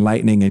and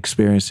enlightening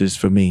experiences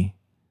for me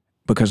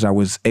because I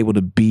was able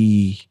to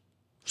be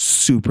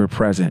super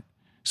present.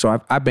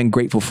 So I've been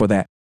grateful for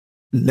that.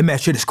 Let me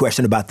ask you this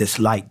question about this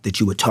light that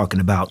you were talking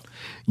about.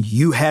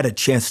 You had a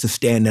chance to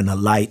stand in a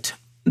light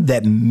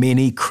that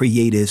many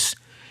creatives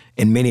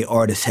and many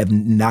artists have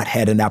not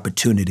had an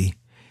opportunity.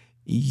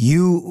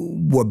 You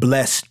were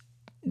blessed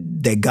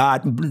that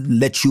God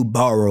let you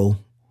borrow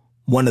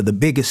one of the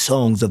biggest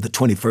songs of the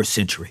 21st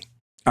century.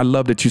 I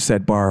love that you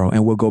said borrow,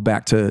 and we'll go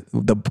back to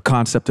the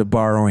concept of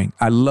borrowing.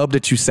 I love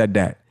that you said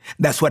that.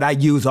 That's what I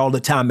use all the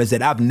time, is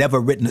that I've never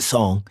written a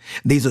song.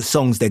 These are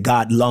songs that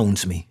God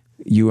loans me.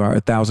 You are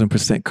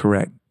 1,000%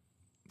 correct.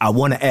 I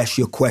want to ask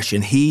you a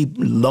question. He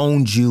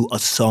loaned you a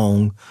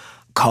song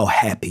called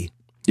Happy.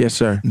 Yes,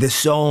 sir. This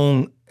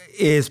song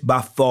is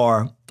by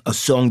far a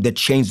song that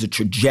changed the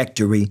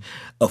trajectory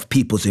of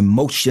people's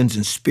emotions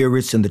and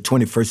spirits in the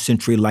 21st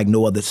century like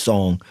no other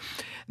song.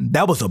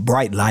 That was a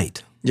bright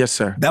light. Yes,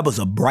 sir. That was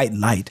a bright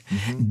light.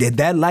 Did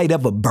that light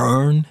ever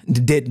burn?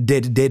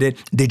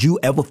 Did you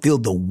ever feel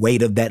the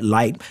weight of that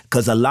light?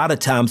 Because a lot of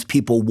times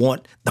people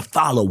want the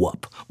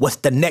follow-up. What's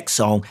the next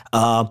song?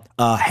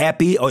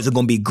 Happy, or is it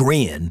going to be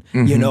Grin?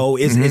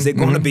 Is it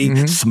going to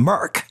be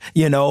Smirk?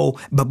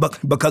 But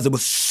because it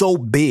was so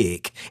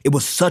big, it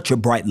was such a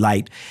bright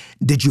light.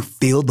 Did you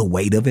feel the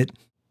weight of it?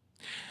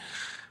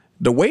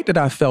 The weight that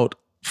I felt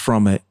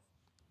from it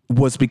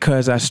was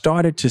because I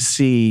started to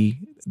see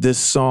this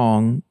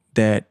song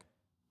that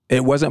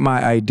it wasn't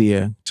my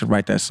idea to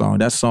write that song.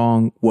 That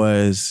song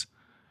was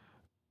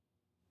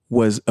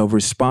a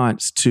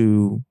response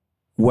to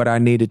what I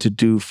needed to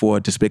do for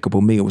Despicable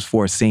Me. It was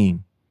for a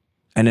scene.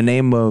 And the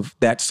name of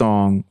that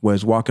song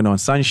was Walking on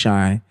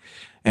Sunshine.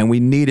 And we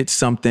needed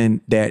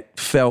something that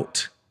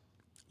felt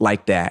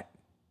like that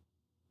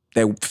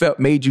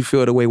made you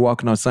feel the way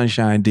Walking on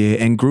Sunshine did.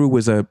 And Gru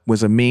was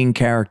a mean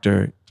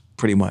character,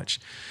 pretty much.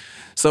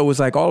 So it was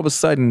like all of a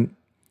sudden,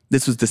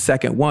 this was the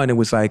second one. It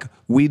was like,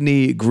 we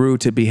need Gru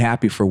to be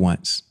happy for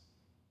once.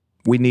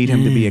 We need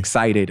him to be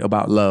excited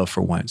about love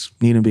for once.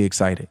 Need him to be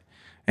excited.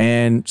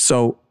 And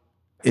so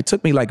it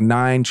took me like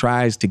 9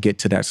 tries to get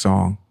to that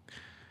song.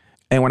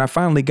 And when I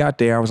finally got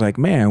there, I was like,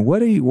 man,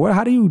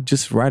 how do you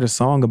just write a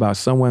song about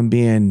someone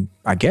being,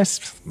 I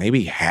guess,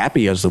 maybe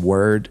happy is the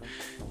word.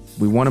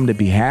 We want him to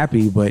be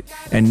happy,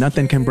 and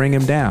nothing can bring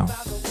him down.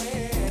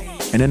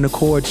 And then the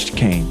chords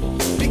came.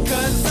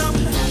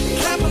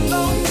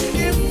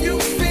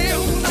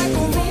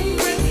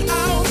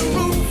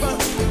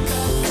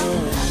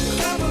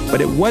 But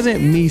it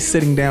wasn't me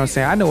sitting down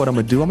saying, I know what I'm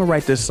gonna do. I'm gonna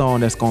write this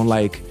song that's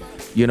gonna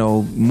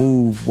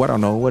move, I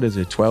don't know, what is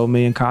it, 12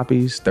 million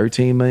copies,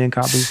 13 million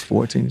copies,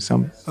 14,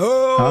 something.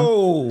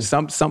 Oh.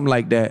 Something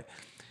like that.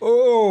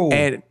 Oh.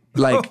 And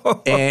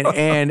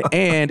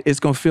and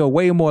it's gonna feel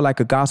way more like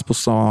a gospel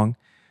song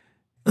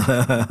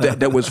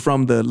that was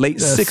from the late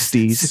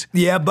 60s.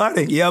 Yeah,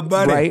 buddy.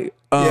 Right?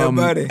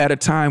 Buddy. At a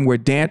time where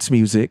dance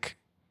music,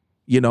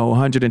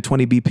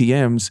 120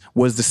 BPMs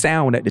was the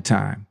sound at the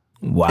time.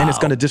 Wow. And it's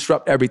going to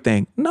disrupt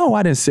everything. No,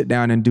 I didn't sit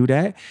down and do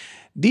that.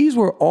 These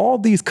were all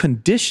these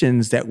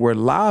conditions that were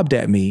lobbed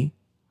at me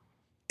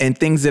and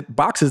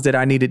boxes that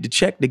I needed to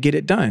check to get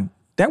it done.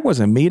 That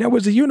wasn't me. That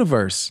was the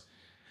universe.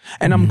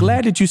 And I'm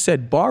glad that you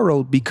said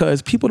borrowed,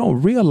 because people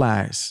don't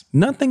realize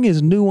nothing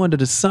is new under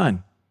the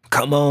sun.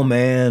 Come on,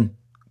 man.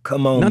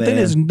 Nothing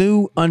is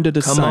new under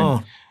the sun. Come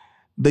on.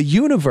 The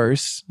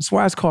universe, that's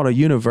why it's called a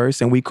universe,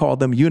 and we call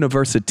them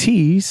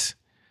universities.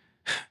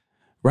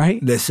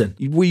 Right? Listen.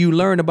 Where you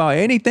learn about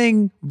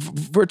anything,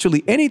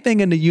 virtually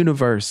anything in the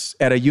universe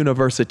at a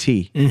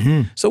university.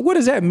 So what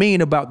does that mean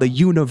about the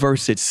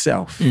universe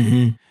itself?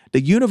 The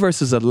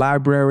universe is a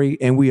library,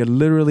 and we are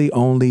literally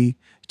only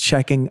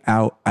checking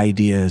out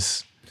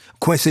ideas.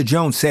 Quincy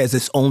Jones says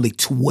it's only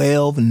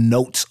 12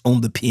 notes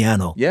on the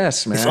piano.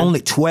 Yes, man. It's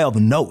only 12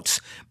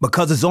 notes.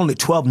 Because it's only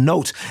 12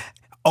 notes,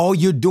 all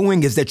you're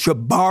doing is that you're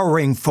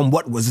borrowing from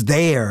what was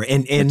there.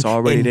 And it's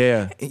already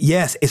there.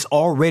 Yes, it's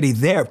already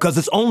there because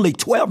it's only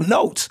 12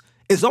 notes.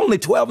 It's only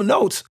 12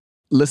 notes.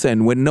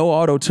 Listen, with no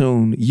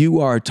auto-tune,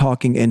 you are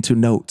talking into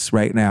notes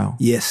right now.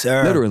 Yes,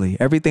 sir. Literally,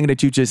 everything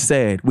that you just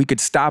said, we could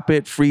stop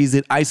it, freeze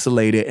it,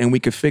 isolate it, and we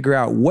could figure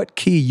out what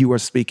key you are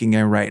speaking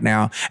in right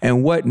now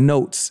and what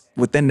notes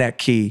within that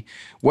key.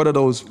 What are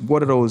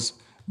those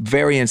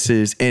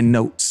variances in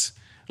notes?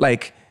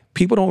 Like,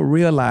 people don't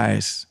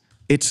realize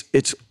it's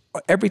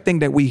everything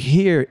that we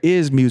hear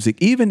is music.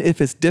 Even if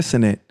it's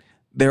dissonant,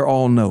 they're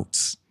all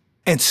notes.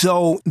 And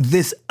so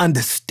this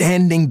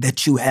understanding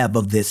that you have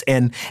of this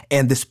and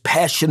this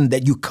passion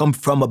that you come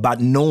from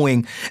about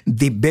knowing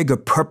the bigger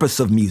purpose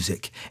of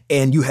music,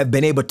 and you have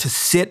been able to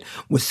sit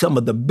with some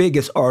of the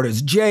biggest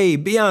artists, Jay,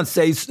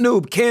 Beyonce,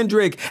 Snoop,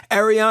 Kendrick,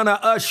 Ariana,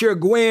 Usher,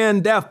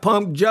 Gwen, Daft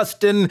Punk,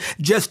 Justin,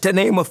 just to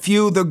name a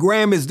few, the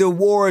Grammys, the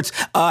awards,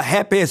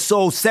 Happy has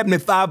sold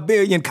 75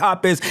 billion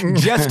copies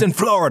just in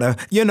Florida.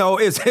 You know,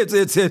 it's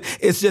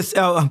just,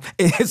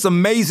 it's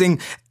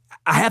amazing.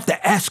 I have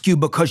to ask you,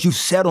 because you've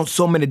sat on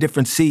so many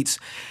different seats,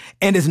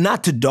 and it's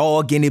not to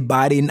dog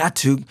anybody, not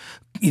to,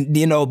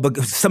 but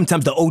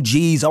sometimes the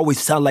OGs always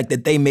sound like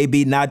that they may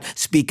be not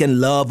speaking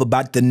love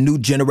about the new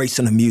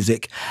generation of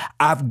music.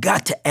 I've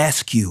got to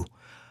ask you,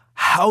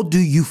 how do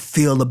you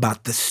feel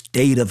about the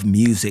state of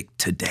music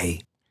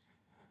today?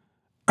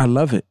 I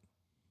love it.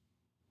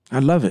 I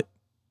love it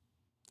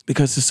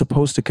because it's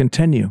supposed to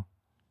continue.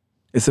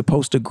 It's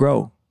supposed to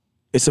grow.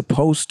 It's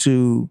supposed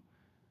to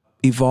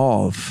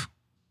evolve.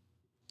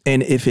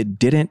 And if it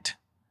didn't,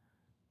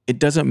 it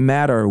doesn't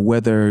matter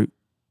whether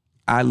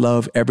I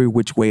love every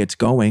which way it's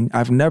going.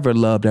 I've never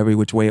loved every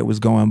which way it was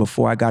going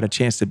before I got a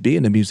chance to be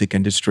in the music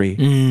industry.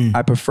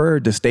 I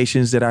preferred the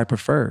stations that I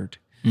preferred,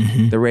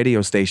 the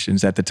radio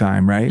stations at the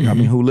time, right? I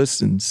mean, who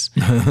listens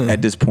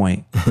at this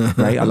point,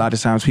 right? A lot of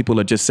times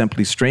people are just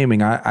simply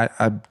streaming.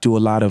 I do a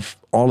lot of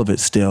all of it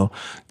still.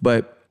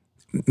 But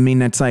I mean,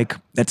 that's like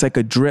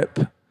a drip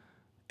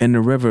in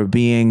the river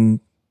being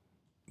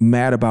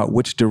mad about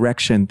which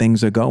direction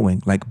things are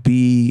going. Like,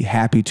 be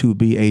happy to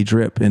be a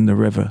drip in the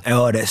river.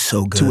 Oh, that's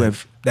so good.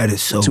 That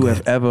is so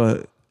good. To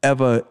have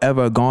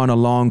ever gone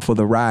along for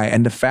the ride.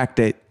 And the fact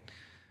that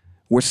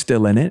we're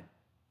still in it,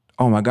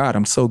 oh my God,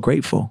 I'm so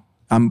grateful.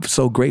 I'm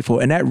so grateful.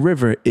 And that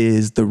river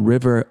is the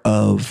river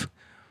of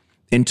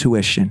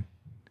intuition,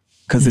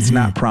 because it's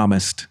not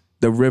promised.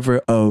 The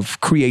river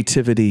of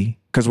creativity,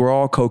 because we're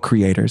all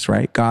co-creators,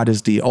 right? God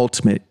is the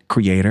ultimate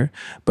creator.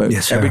 But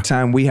yes, every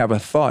time we have a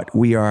thought,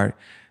 we are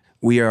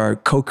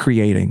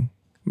co-creating.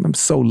 I'm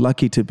so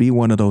lucky to be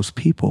one of those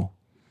people.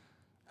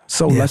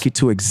 So lucky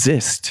to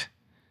exist.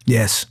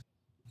 Yes.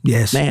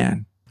 Yes.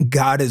 Man.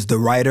 God is the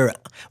writer,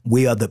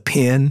 we are the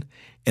pen,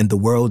 and the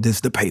world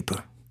is the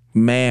paper.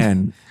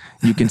 Man,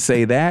 you can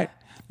say that.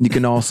 You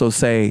can also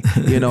say,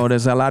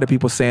 there's a lot of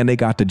people saying they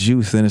got the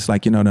juice, and it's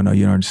like, no,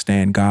 you don't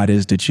understand. God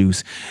is the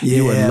juice. Yeah,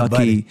 you are lucky.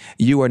 buddy.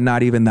 You are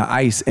not even the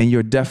ice, and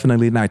you're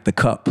definitely not the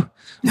cup,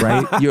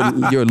 right?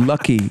 You're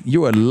lucky.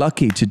 You are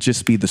lucky to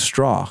just be the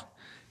straw.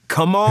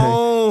 Come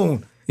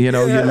on.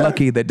 You're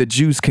lucky that the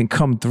juice can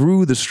come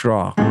through the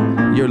straw.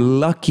 You're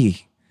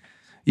lucky.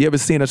 You ever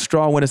seen a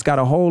straw when it's got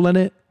a hole in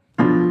it?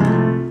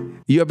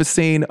 You ever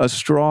seen a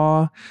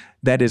straw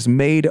that is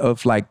made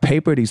of like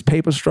paper, these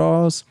paper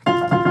straws?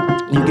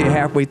 You get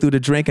halfway through the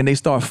drink and they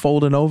start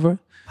folding over.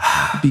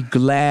 Be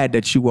glad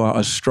that you are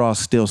a straw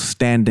still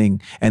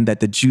standing and that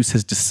the juice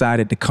has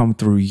decided to come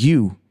through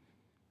you,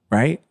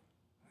 right?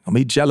 Don't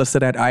be jealous of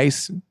that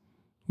ice.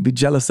 Be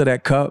jealous of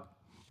that cup.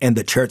 And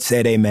the church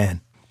said amen.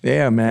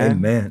 Yeah, man.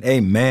 Amen.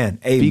 Amen.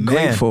 Amen. Be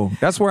grateful.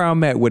 That's where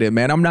I'm at with it,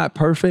 man. I'm not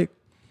perfect,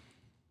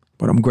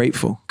 but I'm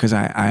grateful because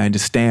I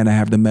understand. I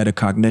have the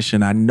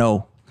metacognition. I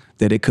know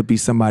that it could be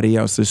somebody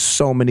else. There's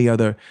so many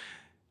other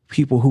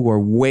people who are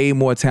way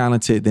more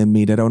talented than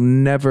me that'll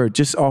never,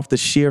 just off the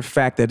sheer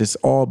fact that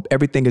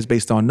everything is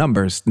based on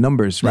numbers,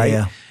 right?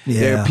 Yeah.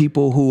 There are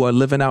people who are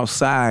living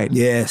outside,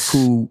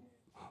 who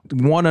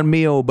want a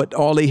meal, but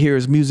all they hear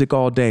is music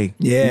all day.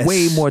 Yes.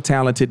 Way more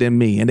talented than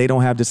me. And they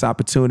don't have this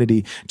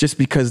opportunity just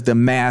because the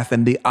math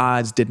and the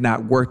odds did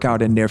not work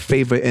out in their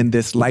favor in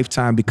this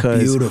lifetime,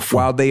 because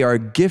while they are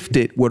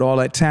gifted with all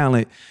that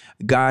talent,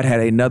 God had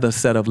another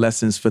set of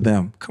lessons for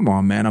them. Come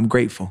on, man. I'm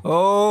grateful.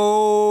 Oh,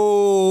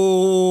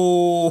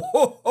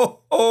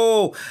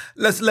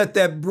 let's let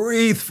that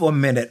breathe for a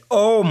minute.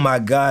 Oh my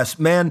gosh,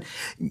 man.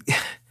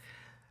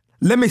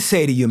 Let me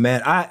say to you,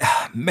 man,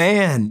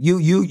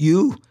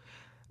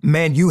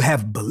 you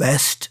have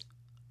blessed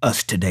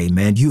us today,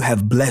 man. You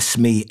have blessed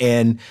me.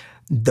 And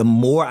the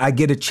more I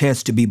get a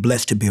chance to be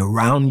blessed to be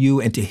around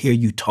you and to hear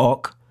you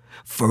talk,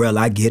 for real,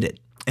 I get it.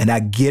 And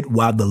I get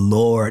why the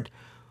Lord,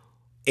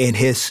 in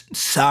his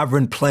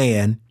sovereign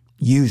plan,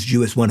 used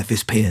you as one of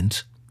his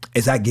pens.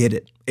 As I get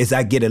it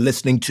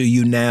listening to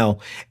you now,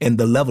 and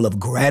the level of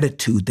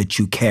gratitude that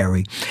you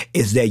carry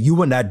is that you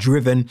were not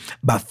driven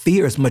by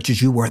fear as much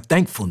as you were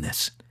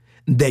thankfulness.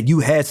 that you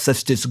had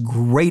such this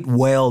great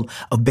well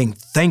of being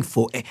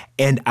thankful,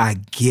 and I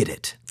get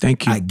it.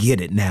 Thank you. I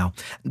get it now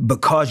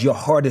because your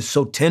heart is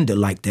so tender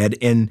like that,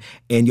 and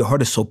your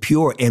heart is so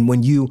pure. And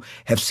when you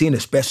have seen,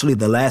 especially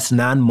the last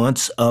 9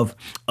 months of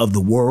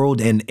the world,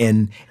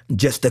 and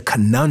just the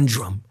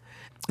conundrum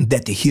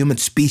that the human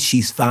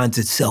species finds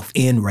itself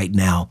in right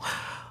now,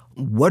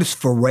 what is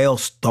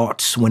Pharrell's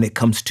thoughts when it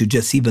comes to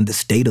just even the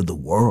state of the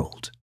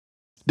world?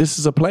 This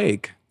is a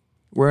plague.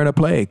 We're in a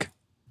plague.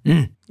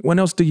 When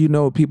else do you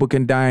know people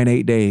can die in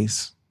 8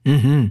 days?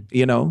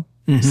 You know,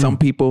 some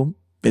people,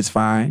 it's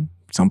fine.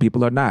 Some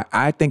people are not.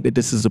 I think that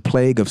this is a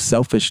plague of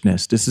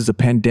selfishness. This is a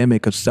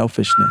pandemic of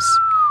selfishness.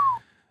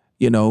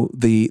 You know,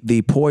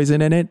 the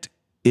poison in it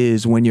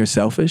is when you're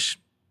selfish,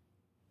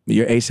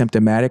 you're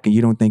asymptomatic and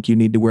you don't think you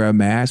need to wear a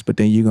mask, but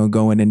then you're going to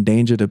go and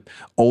endanger the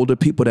older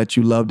people that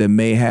you love that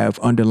may have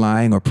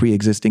underlying or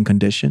pre-existing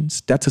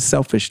conditions. That's a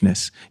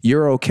selfishness.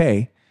 You're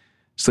okay,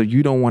 so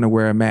you don't want to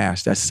wear a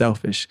mask. That's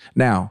selfish.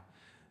 Now,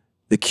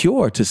 the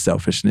cure to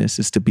selfishness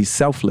is to be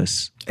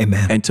selfless.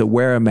 Amen. And to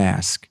wear a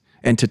mask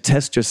and to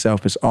test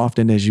yourself as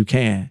often as you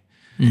can.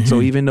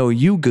 So even though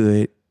you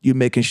good, you're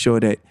making sure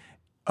that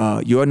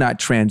you're not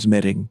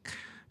transmitting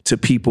to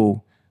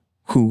people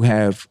who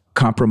have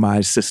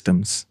compromised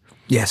systems.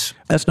 Yes.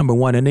 That's number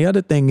one. And the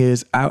other thing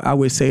is, I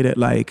would say that,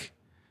 like,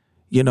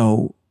 you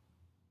know,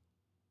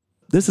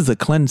 this is a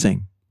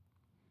cleansing.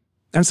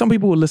 And some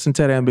people would listen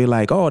to that and be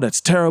like, oh,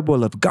 that's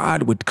terrible if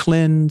God would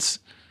cleanse.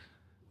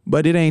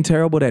 But it ain't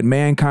terrible that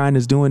mankind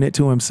is doing it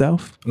to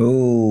himself.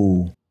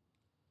 Ooh.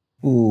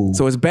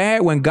 So it's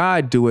bad when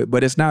God do it,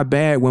 but it's not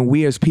bad when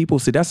we as people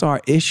say that's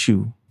our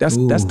issue. That's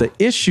the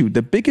issue.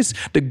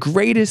 The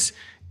greatest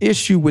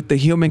issue with the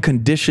human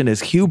condition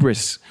is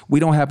hubris. We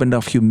don't have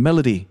enough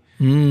humility.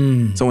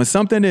 So when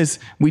something is,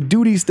 we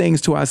do these things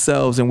to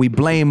ourselves and we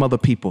blame other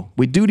people.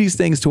 We do these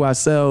things to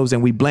ourselves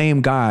and we blame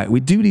God. We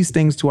do these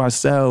things to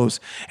ourselves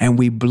and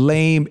we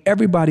blame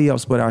everybody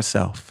else but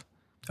ourselves.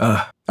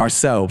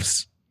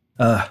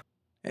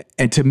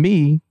 And to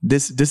me,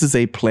 this is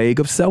a plague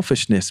of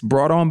selfishness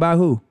brought on by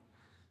who?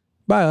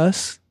 By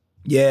us.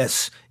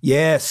 Yes.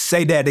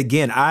 Say that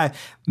again.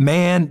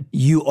 Man,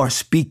 you are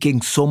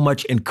speaking so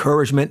much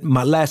encouragement.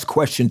 My last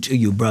question to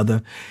you,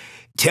 brother.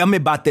 Tell me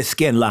about this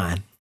skin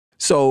line.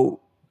 So,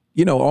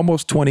 you know,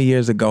 almost 20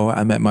 years ago,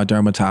 I met my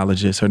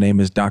dermatologist. Her name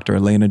is Dr.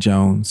 Elena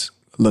Jones.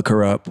 Look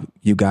her up,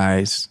 you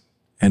guys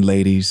and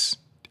ladies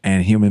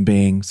and human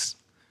beings.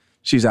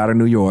 She's out of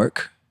New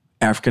York,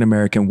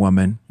 African-American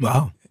woman.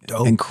 Wow.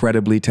 Dope.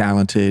 Incredibly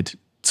talented,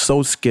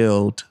 so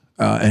skilled,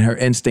 and her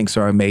instincts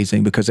are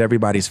amazing because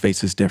everybody's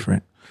face is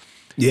different.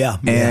 Yeah.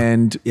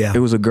 And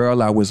it was a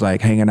girl I was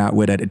like hanging out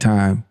with at the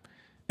time.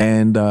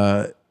 And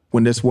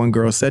when this one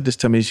girl said this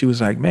to me, she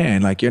was like,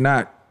 man, like, you're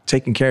not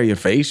taking care of your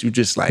face. You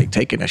just like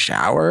taking a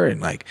shower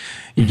and like,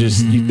 you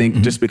think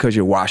just because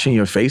you're washing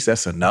your face,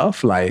 that's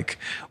enough. Like,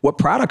 what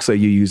products are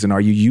you using? Are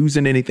you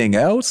using anything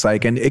else?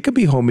 Like, and it could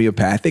be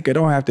homeopathic. It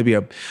don't have to be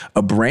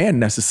a brand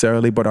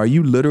necessarily, but are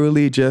you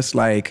literally just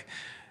like,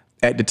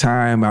 at the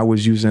time I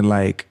was using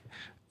like,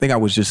 I think I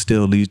was just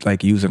still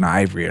like using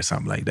ivory or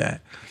something like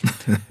that.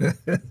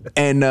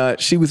 And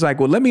she was like,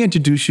 well, let me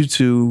introduce you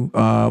to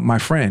my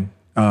friend,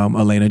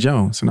 Elena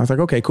Jones. And I was like,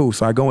 okay, cool.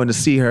 So I go in to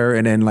see her,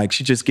 and then like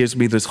she just gives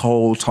me this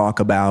whole talk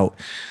about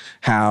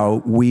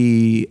how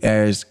we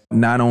as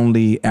not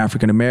only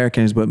African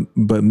Americans,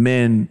 but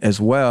men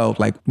as well,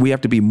 like we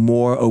have to be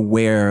more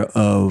aware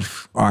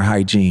of our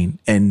hygiene.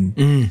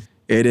 And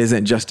it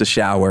isn't just a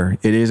shower.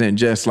 It isn't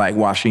just like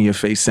washing your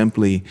face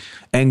simply.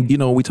 And, you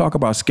know, we talk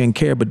about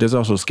skincare, but there's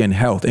also skin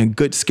health. And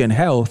good skin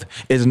health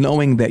is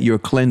knowing that you're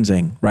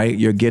cleansing, right?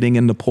 You're getting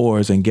in the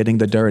pores and getting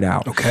the dirt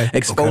out. Okay.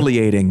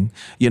 Exfoliating,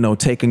 you know,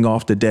 taking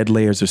off the dead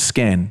layers of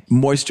skin.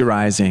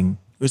 Moisturizing.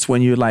 It's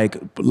when you're like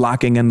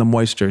locking in the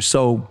moisture.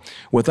 So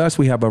with us,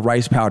 we have a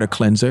rice powder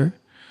cleanser.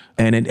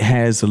 And it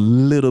has a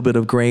little bit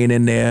of grain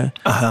in there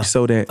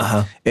so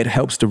that it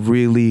helps to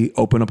really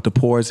open up the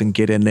pores and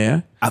get in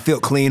there. I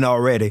feel clean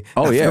already.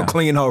 Oh, I feel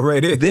clean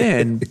already.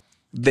 Then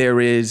there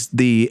is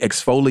the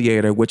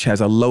exfoliator, which has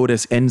a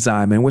lotus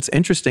enzyme. And what's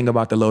interesting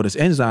about the lotus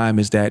enzyme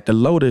is that the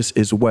lotus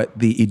is what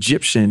the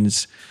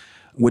Egyptians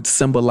would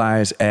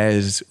symbolize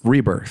as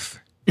rebirth,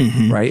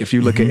 right? If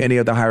you look at any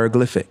of the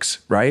hieroglyphics,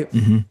 right?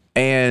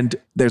 And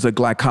there's a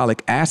glycolic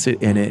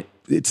acid in it.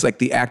 It's like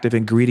the active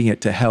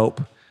ingredient to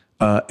help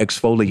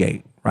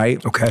exfoliate,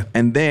 right? Okay.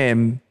 And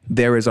then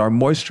there is our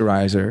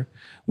moisturizer,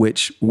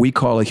 which we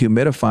call a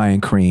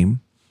humidifying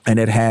cream. And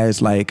it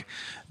has like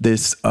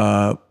this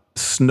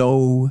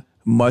snow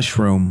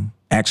mushroom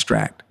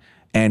extract.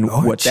 And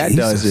what that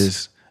does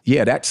is,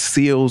 that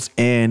seals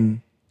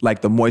in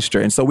like the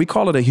moisture. And so we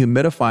call it a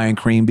humidifying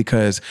cream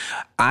because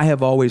I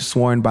have always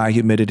sworn by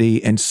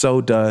humidity, and so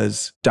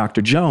does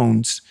Dr.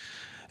 Jones.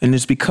 And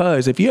it's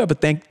because if you ever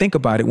think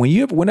about it,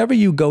 whenever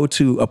you go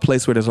to a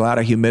place where there's a lot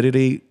of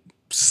humidity,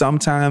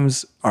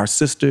 sometimes our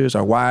sisters,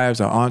 our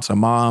wives, our aunts, our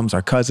moms,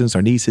 our cousins,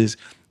 our nieces,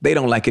 they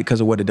don't like it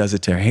because of what it does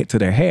to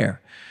their hair.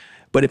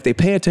 But if they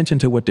pay attention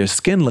to what their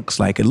skin looks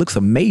like, it looks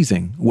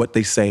amazing. What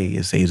they say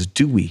is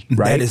dewy,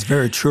 right? That is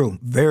very true.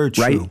 Very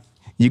true. Right?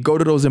 You go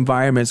to those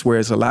environments where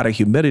there's a lot of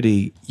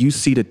humidity, you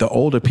see that the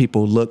older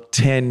people look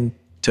 10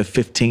 to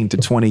 15 to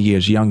 20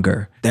 years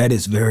younger. That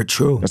is very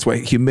true. That's what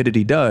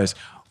humidity does.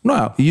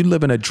 No, you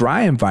live in a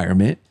dry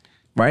environment,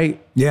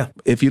 right? Yeah.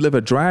 If you live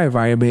a dry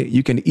environment,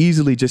 you can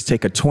easily just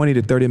take a 20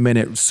 to 30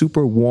 minute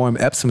super warm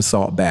Epsom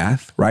salt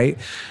bath, right?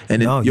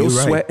 And then you'll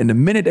sweat. Right. And the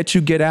minute that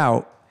you get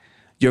out,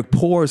 your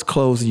pores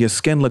close and your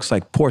skin looks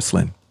like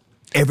porcelain.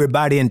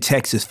 Everybody in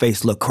Texas'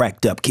 face look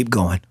cracked up. Keep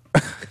going.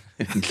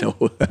 No,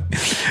 but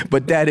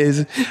what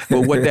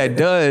that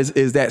does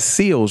is that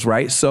seals,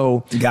 right?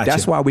 So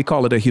That's why we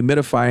call it a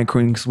humidifying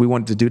cream, because we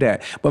wanted to do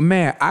that. But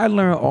man, I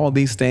learned all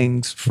these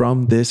things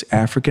from this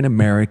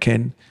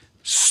African-American,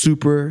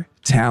 super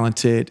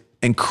talented,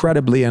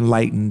 incredibly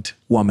enlightened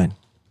woman.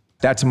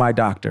 That's my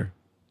doctor.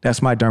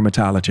 That's my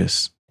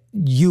dermatologist.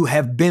 You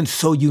have been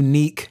so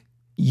unique.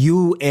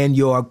 You and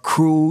your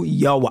crew,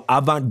 y'all were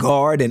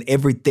avant-garde in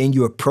everything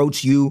you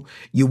approached. You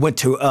went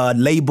to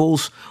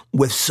labels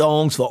with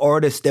songs for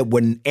artists that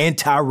were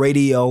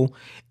anti-radio,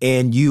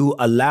 and you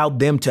allowed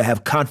them to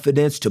have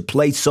confidence to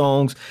play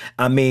songs.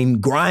 I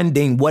mean,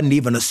 Grinding wasn't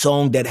even a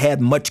song that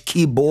had much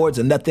keyboards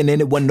or nothing in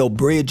it, wasn't no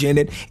bridge in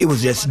it. It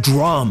was just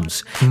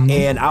drums.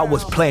 And I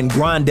was playing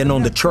Grinding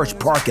on the church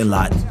parking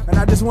lot. And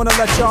I just want to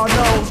let y'all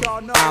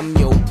know I'm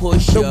your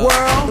pusher. The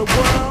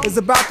world is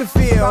about to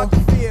feel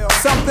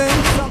something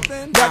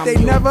that they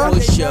never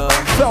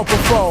felt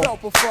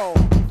before.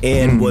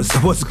 And was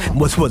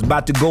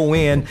about to go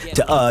in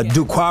to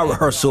do choir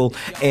rehearsal,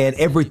 and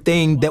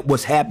everything that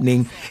was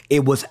happening,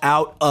 it was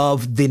out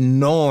of the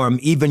norm.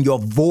 Even your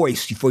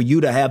voice, for you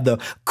to have the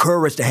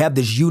courage to have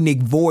this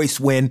unique voice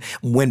when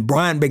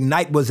Brian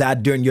McKnight was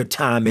out during your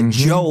time, and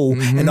Joe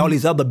and all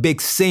these other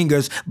big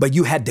singers, but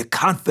you had the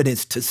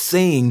confidence to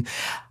sing.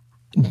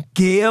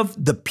 Give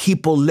the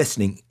people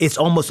listening, it's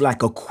almost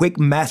like a quick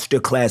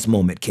masterclass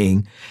moment,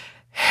 King.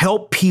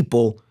 Help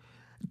people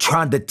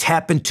trying to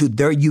tap into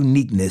their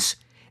uniqueness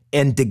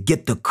and to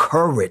get the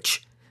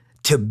courage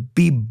to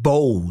be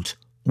bold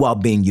while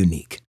being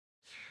unique.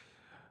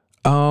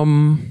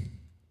 I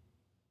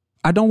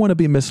don't want to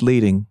be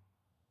misleading,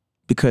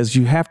 because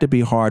you have to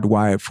be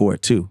hardwired for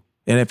it too.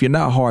 And if you're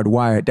not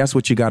hardwired, that's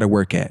what you got to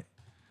work at.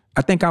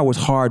 I think I was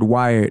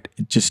hardwired,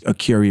 just a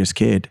curious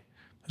kid.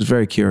 I was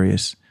very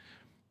curious.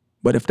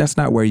 But if that's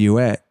not where you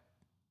at,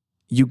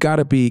 you got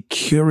to be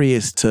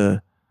curious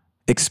to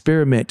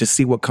experiment to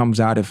see what comes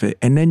out of it.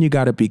 And then you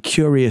got to be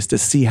curious to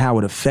see how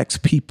it affects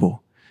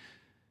people.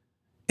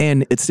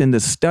 And it's in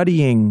the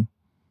studying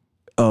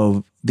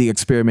of the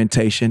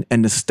experimentation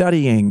and the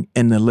studying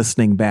and the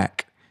listening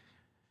back.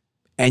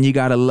 And you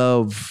got to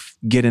love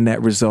getting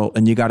that result,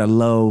 and you got to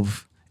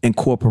love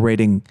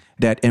incorporating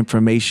that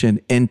information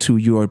into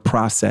your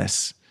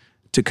process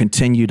to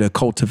continue to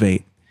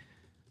cultivate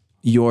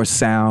your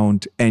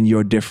sound and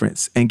your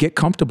difference and get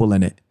comfortable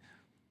in it.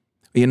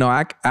 You know,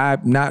 I'm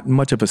not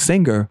much of a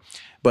singer,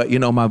 but, you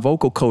know, my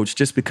vocal coach,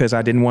 just because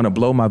I didn't want to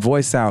blow my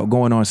voice out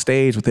going on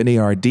stage with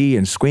NERD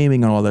and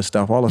screaming and all the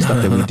stuff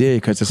that we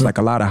did, because it's like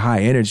a lot of high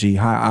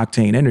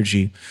octane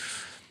energy.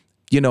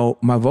 You know,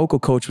 my vocal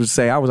coach would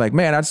say, I was like,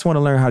 man, I just want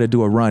to learn how to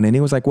do a run. And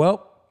he was like,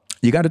 well,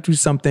 you got to do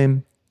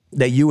something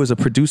that you as a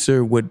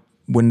producer would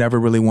never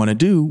really want to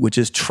do, which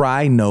is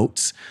try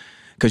notes,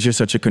 because you're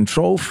such a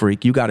control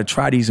freak. You got to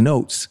try these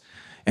notes,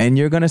 and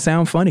you're going to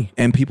sound funny,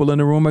 and people in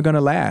the room are going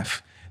to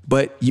laugh.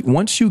 But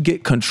once you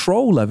get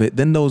control of it,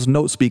 then those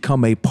notes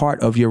become a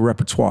part of your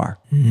repertoire.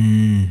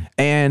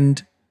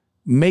 And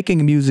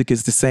making music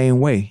is the same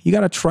way. You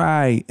got to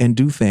try and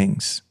do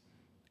things,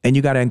 and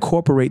you got to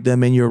incorporate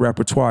them in your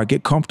repertoire,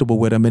 get comfortable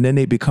with them, and then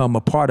they become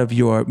a part of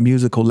your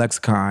musical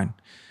lexicon.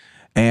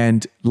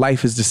 And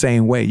life is the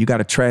same way. You got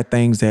to try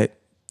things that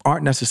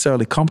aren't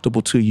necessarily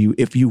comfortable to you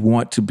if you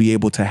want to be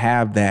able to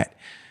have that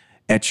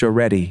at your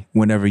ready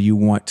whenever you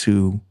want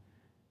to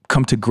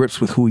come to grips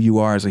with who you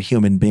are as a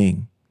human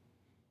being.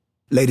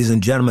 Ladies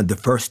and gentlemen, the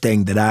first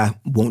thing that I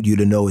want you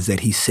to know is that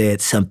he said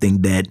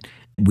something that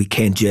we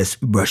can't just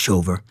brush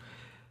over.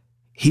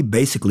 He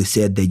basically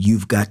said that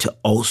you've got to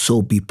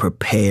also be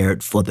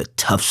prepared for the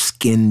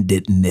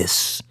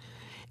tough-skinnedness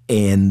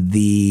and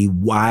the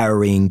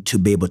wiring to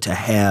be able to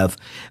have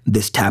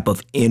this type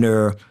of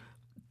inner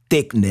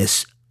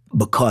thickness,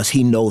 because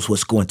he knows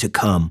what's going to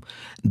come.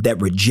 That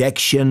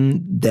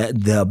rejection,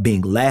 the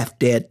being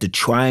laughed at, the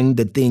trying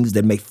the things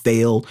that may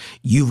fail,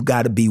 you've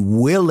got to be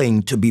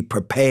willing to be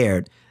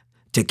prepared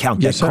to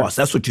count that cost.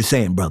 That's what you're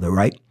saying, brother,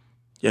 right?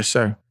 Yes,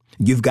 sir.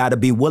 You've got to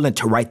be willing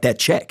to write that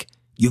check.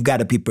 You've got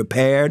to be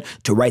prepared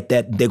to write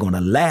that. They're going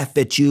to laugh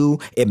at you.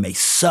 It may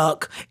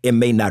suck. It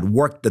may not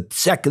work the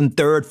second,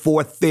 third,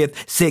 fourth,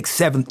 fifth, sixth,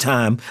 seventh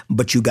time,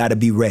 but you got to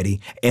be ready.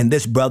 And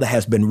this brother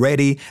has been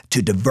ready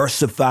to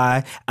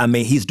diversify. I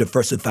mean, he's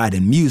diversified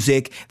in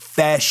music,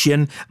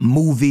 fashion,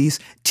 movies,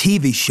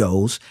 TV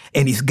shows,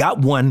 and he's got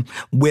one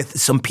with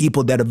some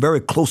people that are very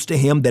close to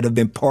him that have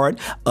been part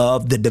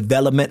of the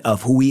development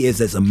of who he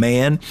is as a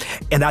man.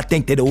 And I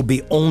think that it will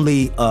be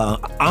only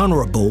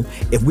honorable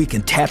if we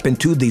can tap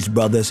into these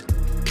brothers.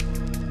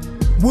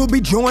 We'll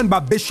be joined by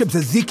Bishops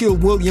Ezekiel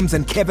Williams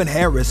and Kevin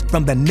Harris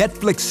from the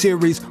Netflix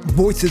series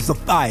Voices of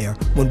Fire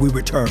when we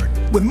return,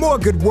 with more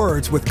good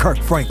words with Kirk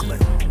Franklin.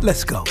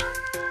 Let's go.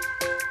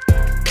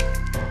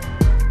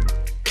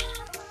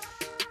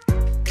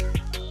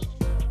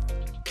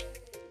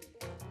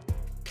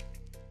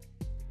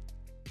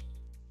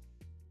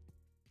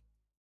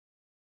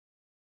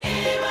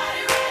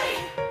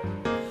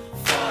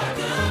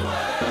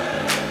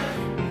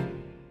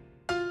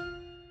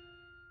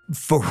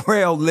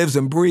 Pharrell lives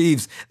and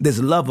breathes this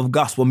love of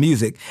gospel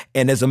music.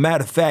 And as a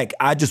matter of fact,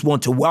 I just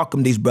want to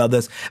welcome these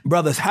brothers.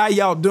 Brothers, how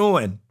y'all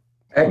doing?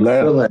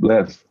 Excellent.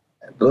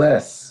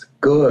 Bless.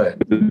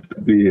 Good. Good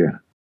to be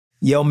here.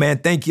 Yo, man,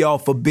 thank y'all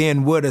for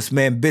being with us,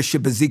 man.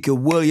 Bishop Ezekiel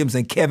Williams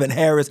and Kevin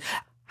Harris.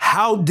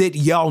 How did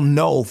y'all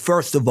know,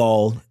 first of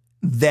all,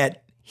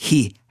 that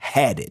he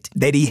had it,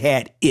 that he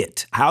had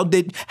it? How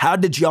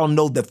did y'all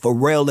know that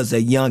Pharrell as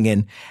a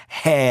youngin'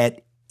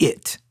 had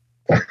it?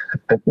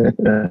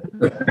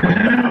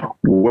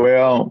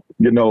 Well,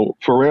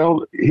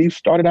 Pharrell, he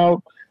started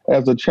out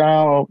as a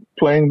child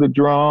playing the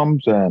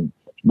drums and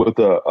with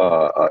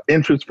a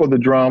interest for the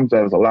drums,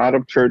 as a lot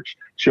of church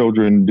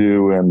children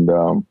do.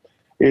 And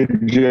it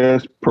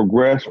just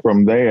progressed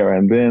from there.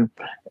 And then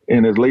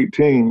in his late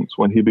teens,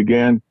 when he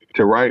began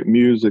to write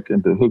music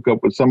and to hook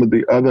up with some of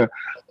the other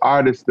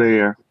artists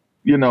there,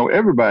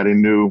 everybody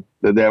knew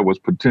that there was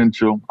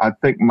potential. I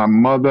think my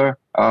mother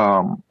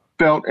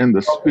felt in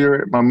the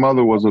spirit. My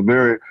mother was a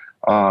very,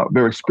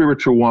 very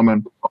spiritual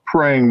woman, a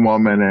praying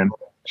woman, and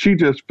she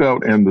just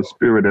felt in the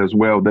spirit as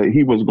well that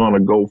he was going to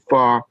go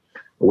far.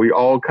 We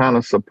all kind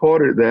of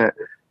supported that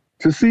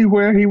to see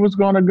where he was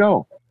going to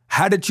go.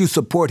 How did you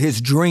support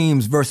his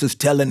dreams versus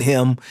telling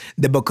him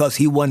that because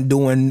he wasn't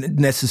doing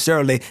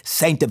necessarily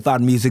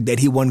sanctified music that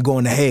he wasn't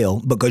going to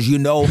hell? Because you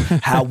know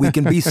how we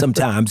can be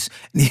sometimes,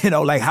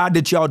 how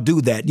did y'all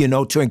do that,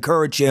 to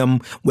encourage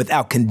him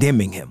without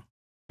condemning him?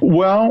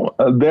 Well,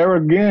 there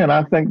again,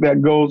 I think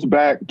that goes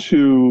back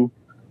to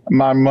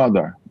my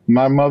mother.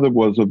 My mother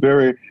was a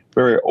very,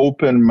 very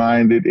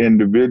open-minded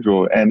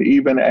individual. And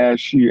even as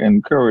she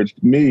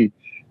encouraged me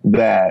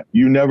that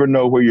you never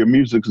know where your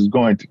music is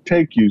going to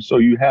take you, so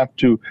you have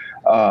to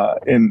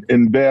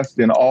invest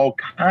in all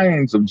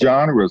kinds of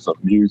genres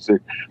of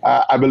music.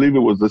 I believe it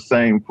was the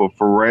same for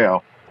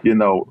Pharrell.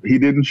 He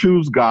didn't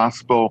choose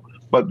gospel,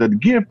 but the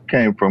gift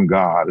came from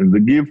God, and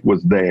the gift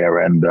was there,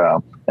 and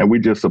we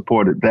just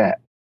supported that.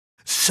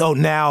 So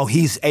now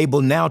he's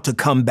able now to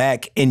come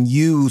back and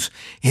use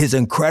his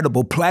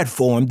incredible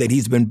platform that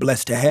he's been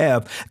blessed to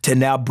have to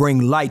now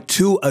bring light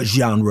to a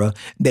genre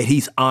that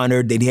he's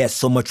honored, that he has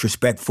so much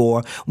respect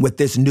for, with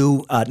this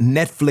new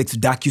Netflix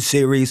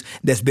docuseries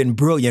that's been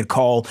brilliant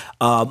called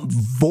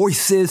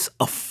Voices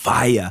of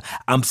Fire.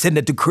 I'm sitting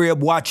at the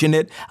crib watching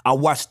it. I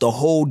watched the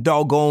whole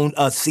doggone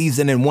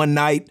season in one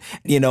night,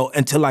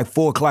 until like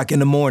 4 o'clock in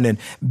the morning.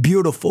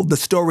 Beautiful. The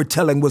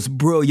storytelling was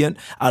brilliant.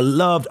 I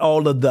loved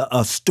all of the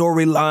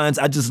storylines.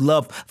 I just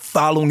love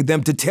following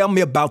them. To tell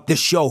me about this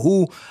show,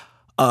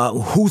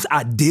 whose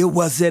idea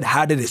was it?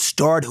 How did it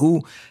start?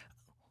 Who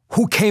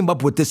came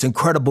up with this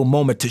incredible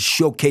moment to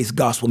showcase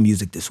gospel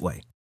music this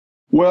way?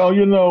 Well,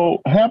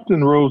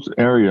 Hampton Roads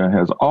area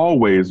has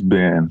always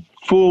been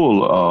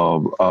full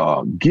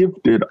of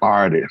gifted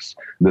artists.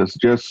 There's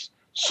just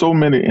so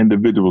many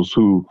individuals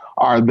who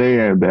are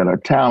there that are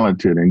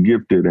talented and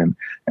gifted,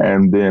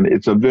 and then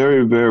it's a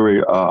very,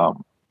 very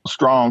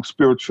strong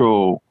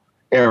spiritual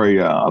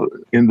area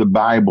in the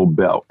Bible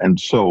Belt. And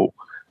so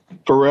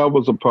Pharrell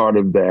was a part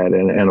of that.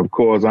 And of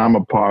course, I'm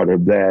a part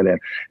of that.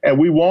 And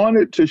we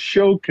wanted to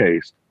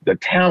showcase the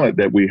talent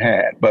that we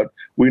had, but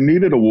we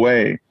needed a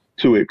way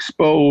to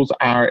expose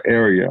our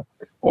area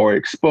or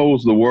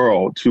expose the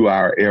world to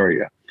our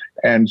area.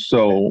 And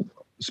so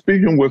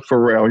speaking with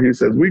Pharrell, he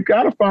says, we've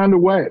got to find a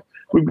way.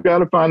 We've got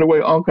to find a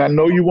way. Uncle, I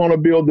know you want to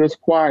build this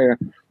choir,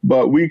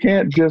 but we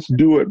can't just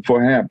do it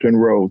for Hampton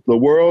Roads. The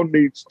world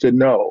needs to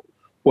know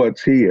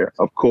what's here.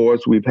 Of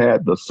course, we've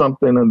had the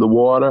Something in the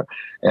Water,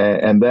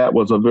 and that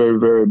was a very,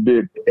 very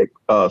big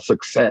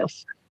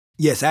success.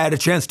 Yes, I had a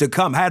chance to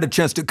come.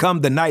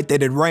 The night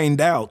that it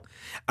rained out.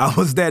 I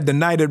was there the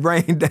night it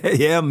rained.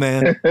 Yeah,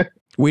 man.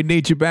 We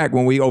need you back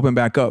when we open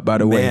back up, by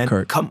the way,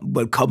 Kirk.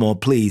 Come on,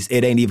 please.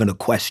 It ain't even a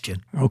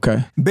question.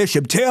 Okay.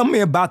 Bishop, tell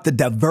me about the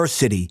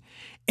diversity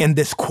in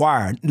this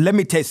choir. Let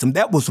me tell you something.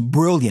 That was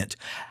brilliant.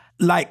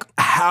 Like,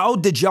 how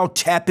did y'all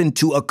tap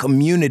into a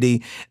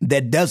community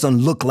that doesn't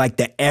look like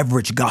the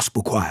average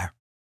gospel choir?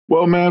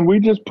 Well, man, we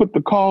just put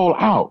the call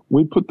out.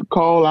 We put the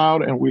call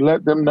out and we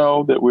let them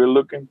know that we're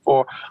looking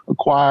for a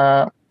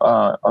choir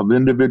of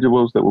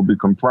individuals that will be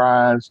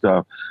comprised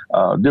of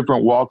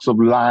different walks of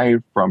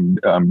life from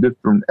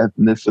different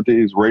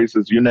ethnicities,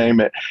 races, you name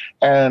it.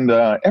 And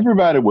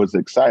everybody was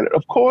excited.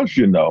 Of course,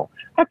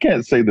 I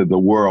can't say that the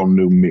world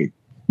knew me,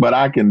 but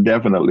I can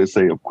definitely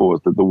say, of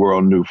course, that the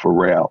world knew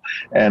Pharrell.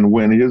 And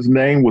when his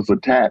name was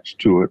attached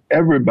to it,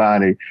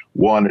 everybody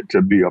wanted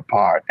to be a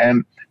part.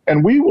 And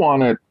we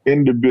wanted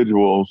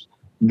individuals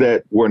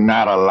that were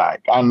not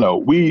alike. I know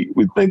we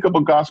think of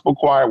a gospel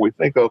choir, we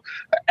think of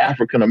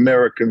African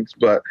Americans,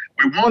 but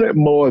we wanted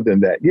more than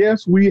that.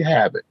 Yes, we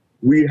have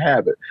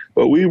it,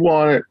 but we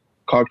wanted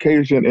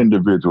Caucasian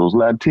individuals,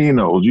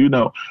 Latinos,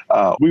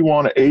 we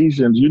wanted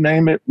Asians, you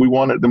name it, we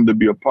wanted them to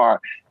be a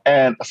part.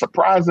 And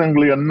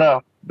surprisingly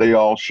enough, they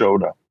all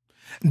showed up.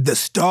 The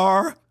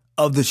star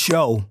of the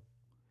show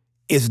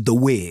is the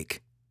wig.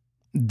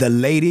 The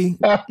lady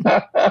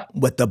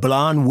with the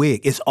blonde wig.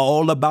 It's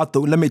all about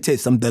let me tell you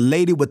something. The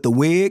lady with the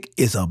wig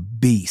is a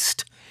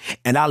beast.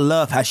 And I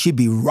love how she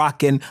be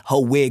rocking her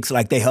wigs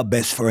like they her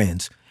best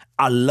friends.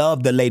 I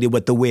love the lady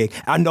with the wig.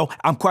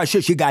 I'm quite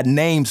sure she got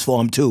names for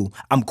them too.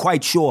 I'm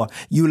quite sure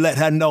you let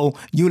her know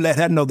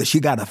that she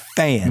got a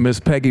fan. Miss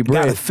Peggy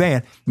Britt. Got a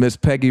fan. Miss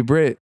Peggy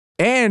Britt.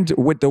 And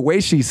with the way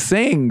she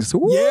sings.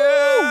 Woo!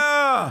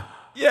 Yeah.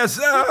 Yes,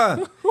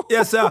 sir.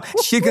 Yes, sir.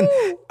 She can.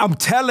 I'm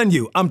telling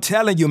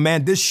you,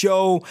 man. This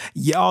show,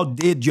 y'all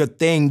did your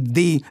thing.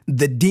 The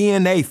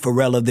DNA,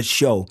 Pharrell, of the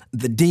show,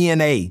 the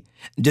DNA,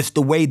 just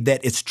the way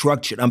that it's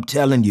structured. I'm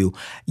telling you,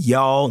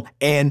 y'all,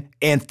 and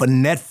for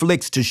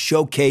Netflix to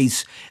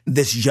showcase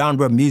this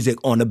genre of music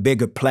on a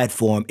bigger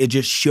platform, it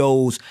just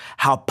shows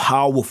how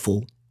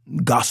powerful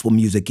gospel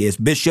music is.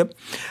 Bishop,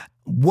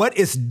 what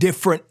is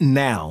different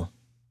now?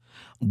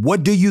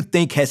 What do you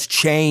think has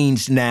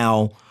changed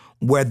now,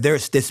 where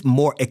there's this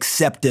more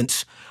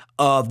acceptance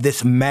of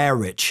this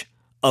marriage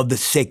of the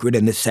sacred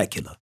and the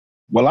secular?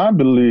 Well, I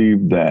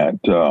believe that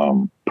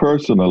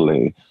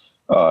personally,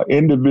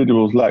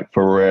 individuals like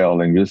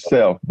Pharrell and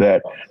yourself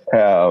that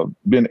have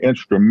been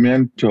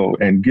instrumental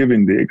in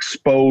giving the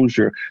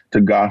exposure to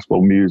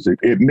gospel music,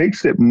 it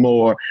makes it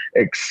more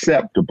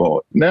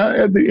acceptable. Now,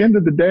 at the end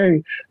of the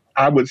day,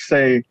 I would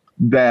say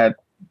that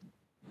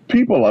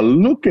people are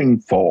looking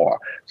for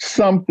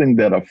something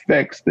that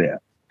affects them.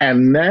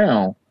 And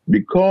now,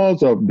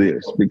 because of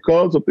this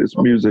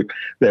music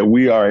that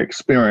we are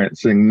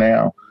experiencing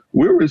now,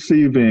 we're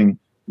receiving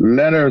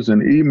letters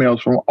and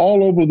emails from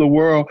all over the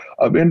world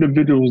of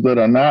individuals that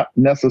are not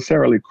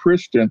necessarily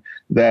Christian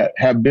that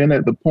have been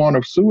at the point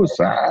of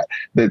suicide,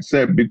 that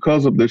said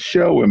because of the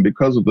show and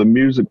because of the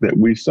music that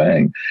we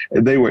sang,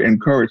 they were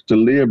encouraged to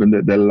live and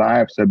that their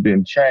lives have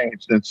been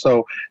changed. And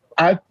so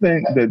I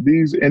think that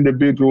these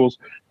individuals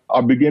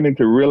are beginning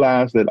to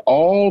realize that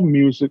all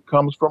music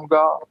comes from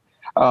God.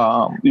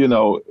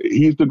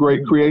 He's the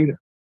great creator.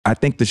 I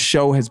think the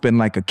show has been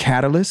like a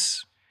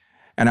catalyst.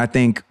 And I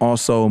think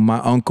also my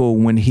uncle,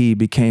 when he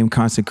became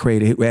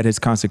consecrated, at his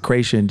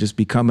consecration, just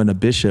becoming a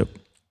bishop,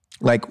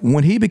 like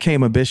when he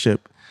became a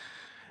bishop,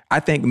 I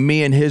think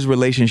me and his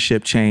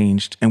relationship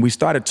changed. And we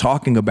started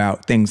talking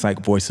about things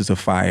like Voices of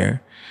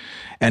Fire.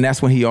 And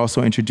that's when he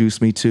also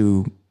introduced me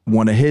to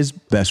one of his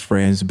best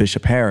friends,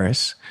 Bishop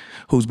Harris,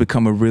 who's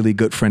become a really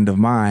good friend of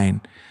mine.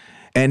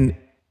 And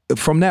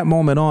from that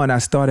moment on, I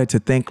started to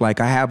think like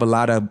I have a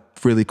lot of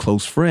really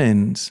close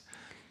friends.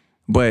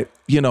 But,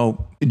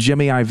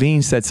 Jimmy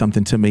Iovine said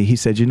something to me. He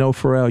said,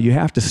 Pharrell, you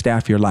have to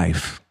staff your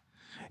life,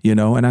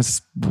 And I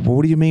said,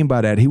 what do you mean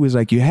by that? He was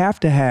like, you have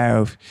to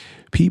have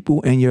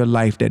people in your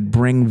life that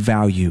bring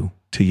value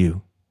to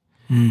you.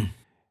 And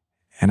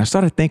I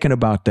started thinking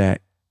about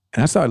that.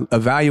 And I started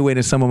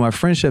evaluating some of my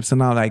friendships.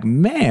 And I was like,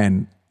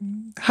 man,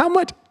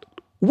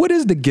 what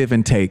is the give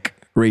and take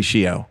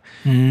ratio?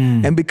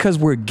 And because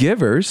we're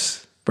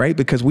givers, right?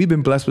 Because we've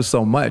been blessed with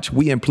so much,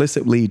 we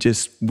implicitly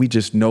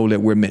just know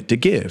that we're meant to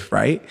give,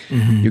 right?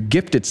 Mm-hmm. You're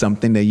gifted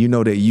something that you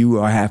know that you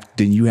have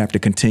to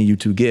continue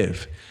to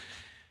give.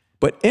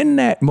 But in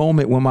that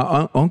moment when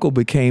my uncle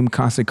became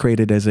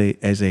consecrated as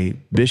a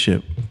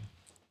bishop,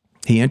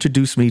 he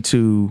introduced me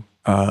to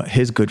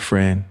his good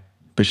friend,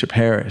 Bishop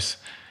Harris.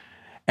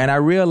 And I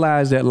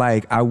realized that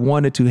I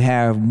wanted to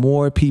have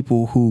more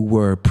people who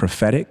were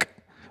prophetic,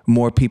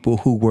 more people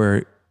who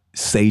were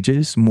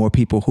sages, more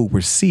people who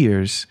were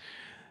seers,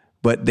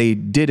 but they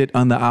did it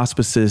on the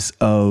auspices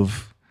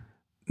of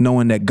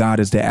knowing that God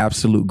is the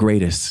absolute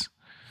greatest,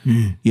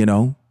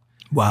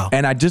 Wow.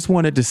 And I just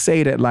wanted to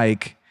say that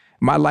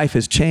my life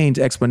has changed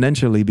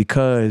exponentially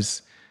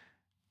because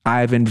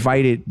I've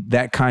invited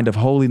that kind of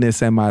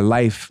holiness in my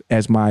life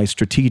as my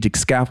strategic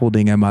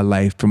scaffolding in my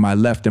life from my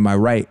left and my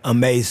right.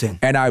 Amazing.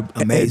 And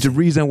the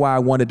reason why I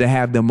wanted to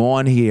have them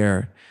on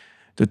here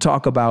to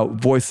talk about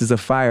Voices of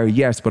Fire,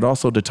 yes, but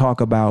also to talk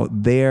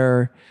about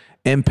their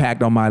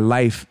impact on my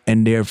life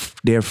and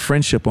their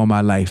friendship on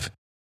my life.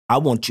 I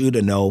want you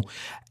to know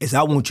as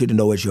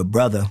your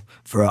brother,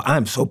 Pharrell,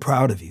 I'm so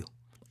proud of you.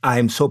 I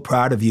am so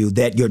proud of you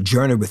that your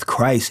journey with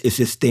Christ is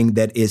this thing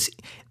that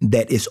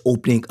is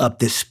opening up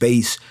this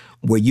space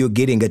where you're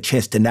getting a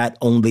chance to not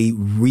only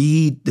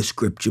read the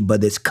scripture,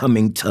 but it's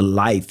coming to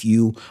life.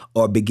 You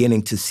are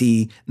beginning to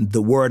see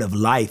the word of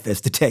life,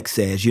 as the text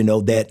says,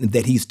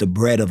 that he's the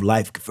bread of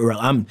life.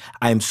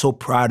 I am so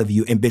proud of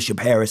you. And Bishop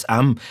Harris,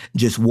 I'm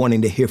just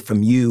wanting to hear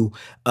from you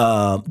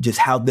just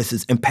how this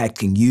is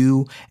impacting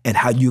you and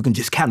how you can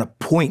just kind of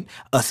point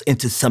us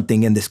into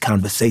something in this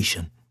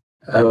conversation.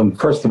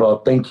 First of all,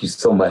 thank you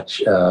so much.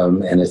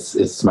 And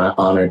it's my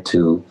honor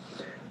to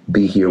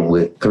be here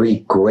with three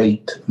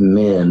great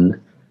men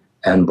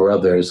and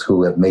brothers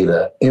who have made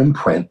an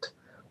imprint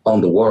on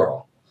the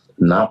world,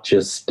 not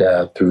just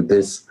through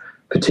this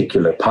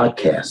particular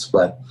podcast,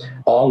 but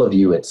all of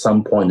you at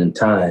some point in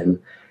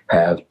time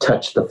have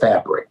touched the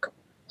fabric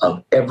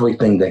of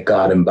everything that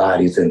God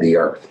embodies in the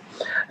earth.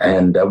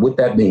 And with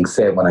that being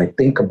said, when I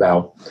think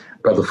about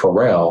Brother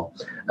Farrell,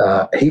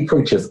 he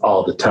preaches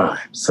all the time.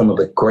 Some of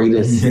the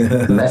greatest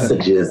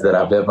messages that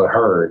I've ever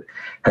heard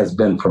has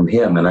been from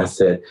him. And I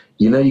said,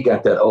 you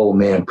got that old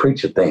man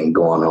preacher thing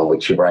going on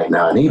with you right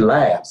now. And he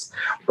laughs,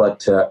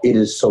 but it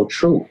is so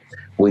true.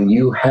 When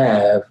you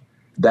have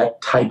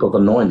that type of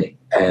anointing,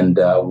 and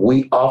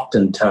we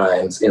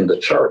oftentimes in the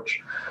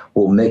church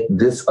will make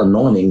this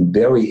anointing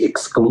very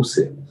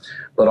exclusive.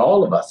 But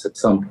all of us at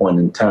some point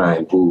in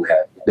time who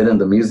have been in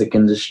the music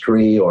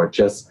industry or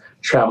just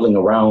traveling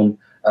around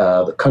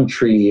the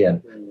country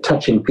and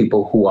touching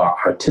people who are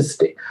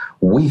artistic,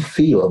 we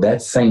feel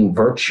that same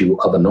virtue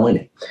of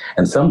anointing.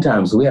 And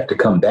sometimes we have to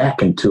come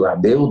back into our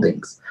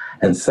buildings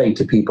and say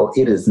to people,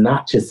 it is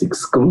not just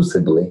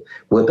exclusively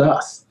with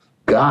us.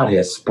 God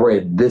has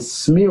spread this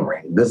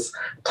smearing, this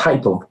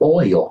type of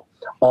oil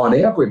on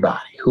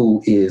everybody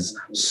who is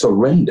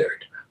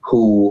surrendered,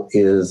 who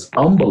is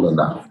humble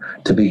enough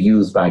to be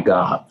used by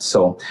God.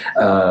 So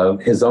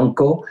his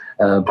uncle,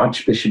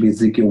 Archbishop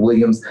Ezekiel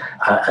Williams,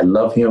 I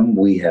love him.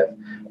 We have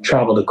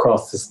traveled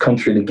across this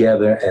country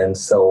together, and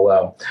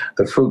so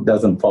the fruit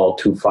doesn't fall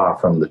too far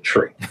from the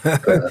tree.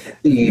 The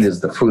seed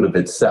is the fruit of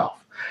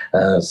itself.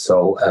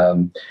 So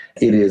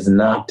it is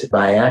not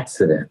by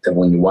accident that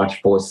when you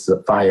watch Voices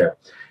of Fire,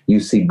 you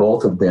see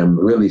both of them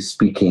really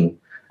speaking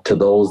to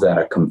those that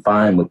are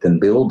confined within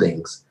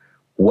buildings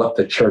what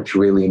the church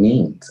really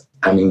means.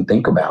 I mean,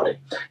 think about it.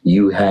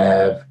 You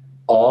have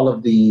all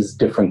of these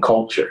different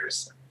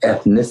cultures,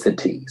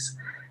 ethnicities,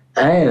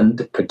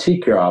 and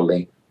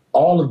particularly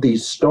all of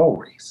these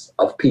stories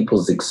of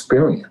people's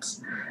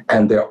experience,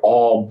 and they're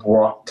all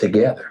brought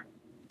together.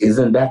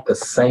 Isn't that the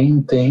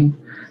same thing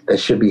that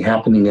should be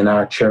happening in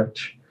our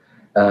church?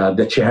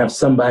 That you have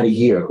somebody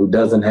here who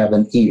doesn't have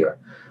an ear,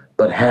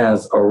 but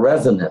has a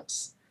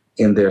resonance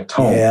in their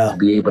tone to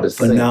be able to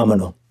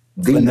Phenomenal. sing.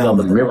 These are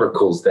the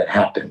miracles that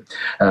happen.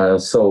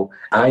 So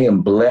I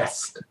am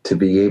blessed to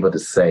be able to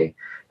say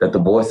that the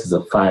Voices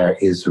of Fire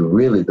is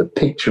really the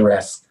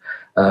picturesque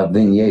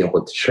vignette of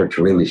what the church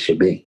really should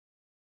be.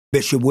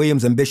 Bishop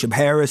Williams and Bishop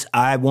Harris,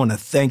 I want to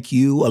thank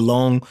you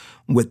along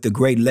with the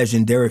great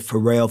legendary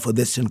Farrell for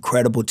this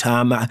incredible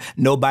time.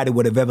 Nobody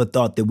would have ever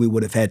thought that we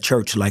would have had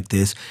church like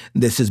this.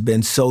 This has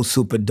been so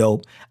super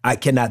dope. I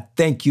cannot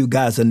thank you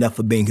guys enough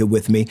for being here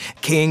with me.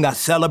 King, I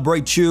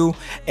celebrate you.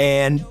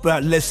 And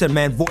listen,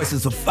 man,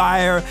 Voices of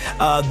Fire,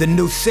 the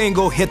new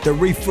single, Hit the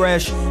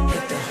Refresh.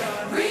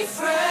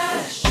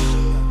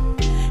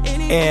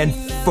 And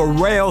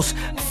Farrell's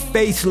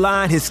face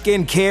line, his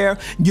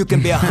skincare, you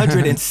can be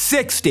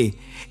 160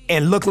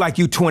 and look like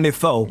you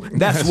 24.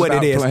 That's what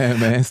it is.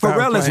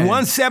 Farrell is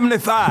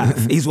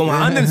 175. He's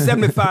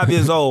 175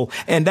 years old,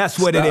 and that's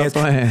what it is.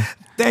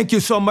 Thank you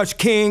so much,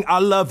 King. I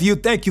love you.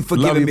 Thank you for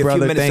giving me a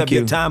few minutes of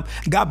your time.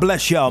 God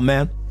bless y'all,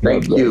 man.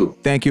 Thank you.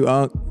 Thank you,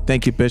 Unc.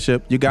 Thank you,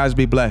 Bishop. You guys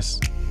be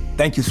blessed.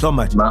 Thank you so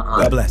much.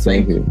 God bless.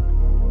 Thank you.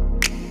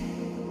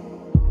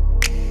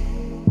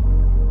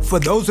 For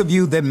those of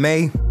you that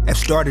may have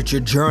started your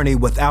journey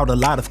without a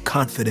lot of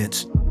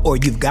confidence, or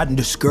you've gotten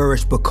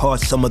discouraged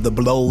because some of the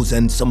blows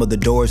and some of the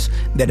doors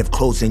that have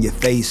closed in your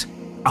face,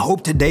 I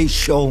hope today's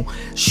show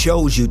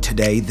shows you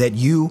today that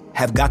you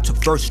have got to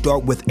first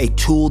start with a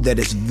tool that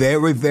is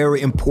very, very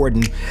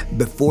important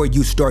before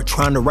you start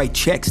trying to write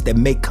checks that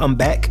may come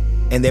back,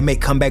 and they may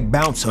come back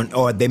bouncing,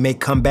 or they may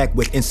come back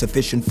with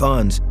insufficient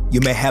funds. You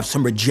may have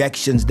some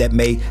rejections that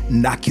may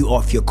knock you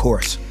off your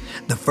course.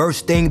 The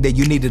first thing that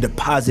you need to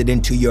deposit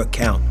into your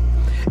account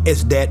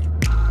is that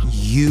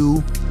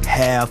you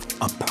have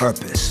a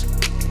purpose.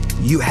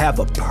 You have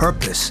a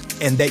purpose,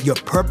 and that your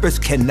purpose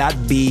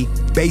cannot be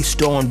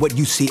based on what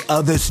you see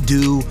others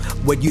do,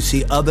 what you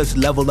see others'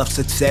 level of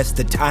success,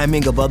 the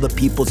timing of other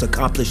people's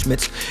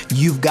accomplishments.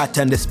 You've got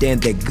to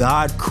understand that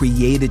God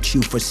created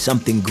you for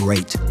something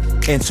great.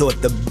 And so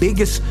if the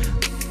biggest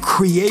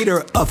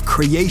creator of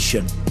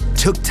creation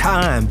took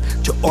time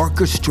to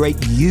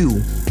orchestrate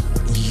you,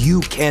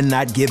 you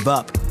cannot give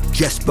up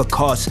just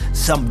because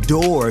some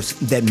doors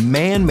that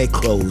man may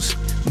close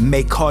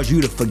may cause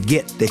you to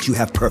forget that you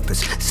have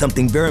purpose.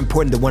 Something very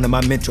important that one of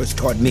my mentors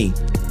taught me: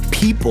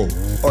 people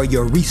are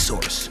your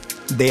resource.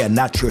 They are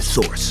not your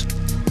source.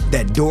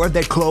 That door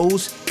that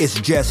closed is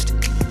just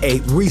a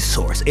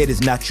resource. It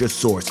is not your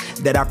source.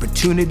 That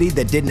opportunity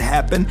that didn't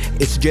happen,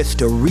 it's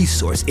just a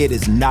resource. It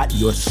is not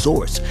your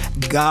source.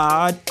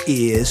 God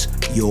is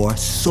your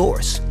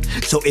source.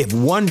 So if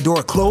one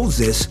door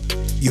closes,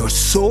 your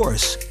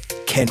source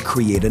can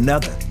create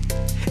another.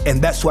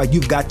 And that's why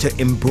you've got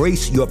to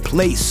embrace your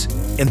place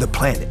in the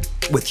planet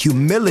with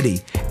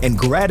humility and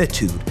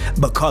gratitude,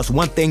 because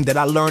one thing that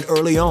I learned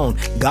early on,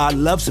 God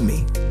loves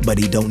me, but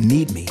he don't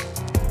need me.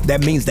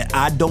 That means that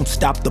I don't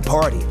stop the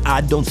party.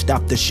 I don't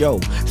stop the show.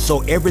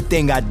 So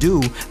everything I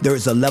do, there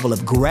is a level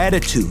of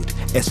gratitude,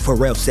 as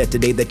Pharrell said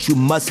today, that you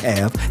must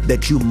have,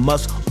 that you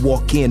must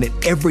walk in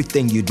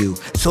everything you do,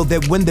 so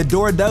that when the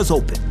door does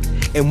open,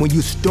 and when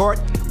you start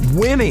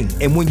winning,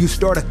 and when you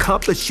start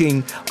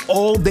accomplishing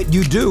all that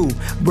you do,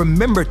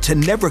 remember to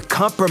never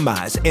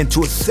compromise and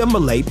to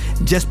assimilate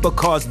just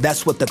because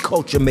that's what the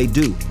culture may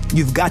do.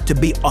 You've got to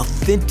be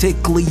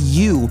authentically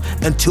you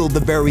until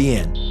the very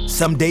end.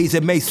 Some days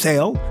it may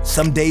sell,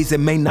 some days it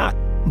may not,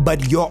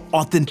 but your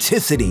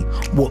authenticity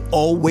will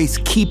always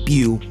keep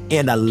you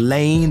in a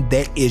lane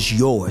that is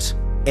yours.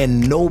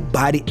 And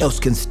nobody else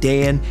can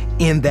stand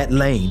in that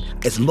lane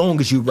as long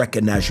as you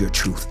recognize your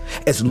truth,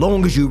 as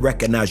long as you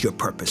recognize your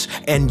purpose,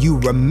 and you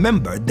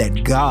remember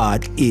that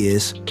God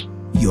is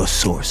your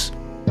source.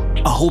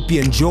 I hope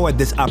you enjoyed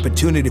this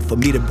opportunity for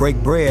me to break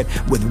bread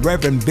with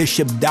Reverend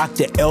Bishop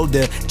Dr.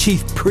 Elder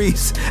Chief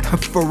Priest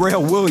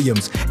Pharrell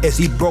Williams as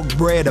he broke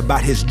bread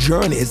about his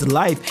journey, his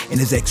life, and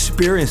his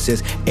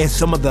experiences, and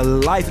some of the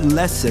life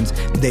lessons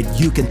that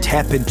you can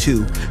tap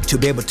into to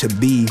be able to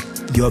be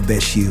your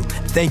best you.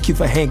 Thank you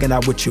for hanging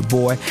out with your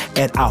boy,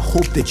 and I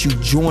hope that you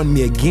join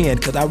me again,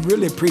 because I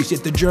really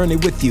appreciate the journey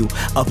with you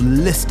of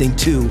listening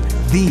to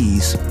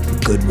these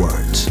good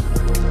words.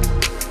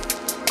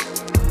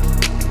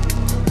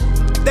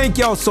 Thank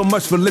y'all so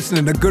much for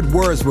listening to Good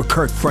Words with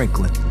Kirk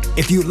Franklin.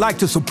 If you'd like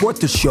to support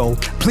the show,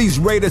 please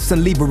rate us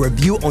and leave a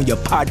review on your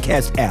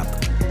podcast app.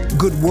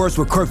 Good Words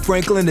with Kirk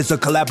Franklin is a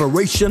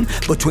collaboration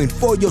between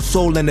For Your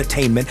Soul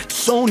Entertainment,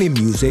 Sony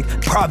Music,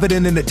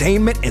 Provident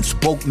Entertainment, and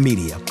Spoke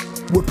Media.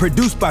 We're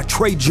produced by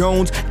Trey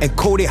Jones and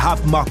Cody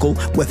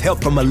Hoffmuckel with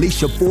help from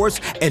Alicia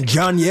Force and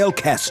Jonielle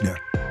Kastner.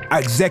 Our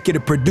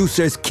executive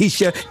producer is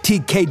Keisha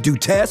T.K.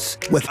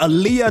 Dutes with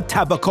Aaliyah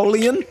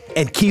Tabakolian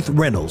and Keith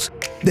Reynolds.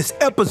 This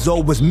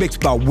episode was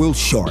mixed by Will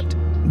Short.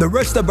 The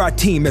rest of our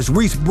team is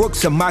Reese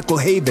Brooks and Michael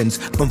Havens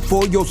from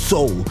For Your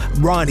Soul,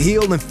 Ron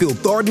Hill and Phil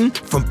Thornton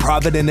from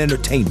Provident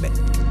Entertainment.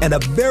 And a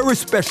very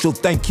special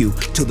thank you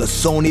to the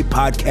Sony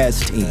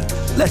Podcast team.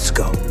 Let's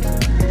go.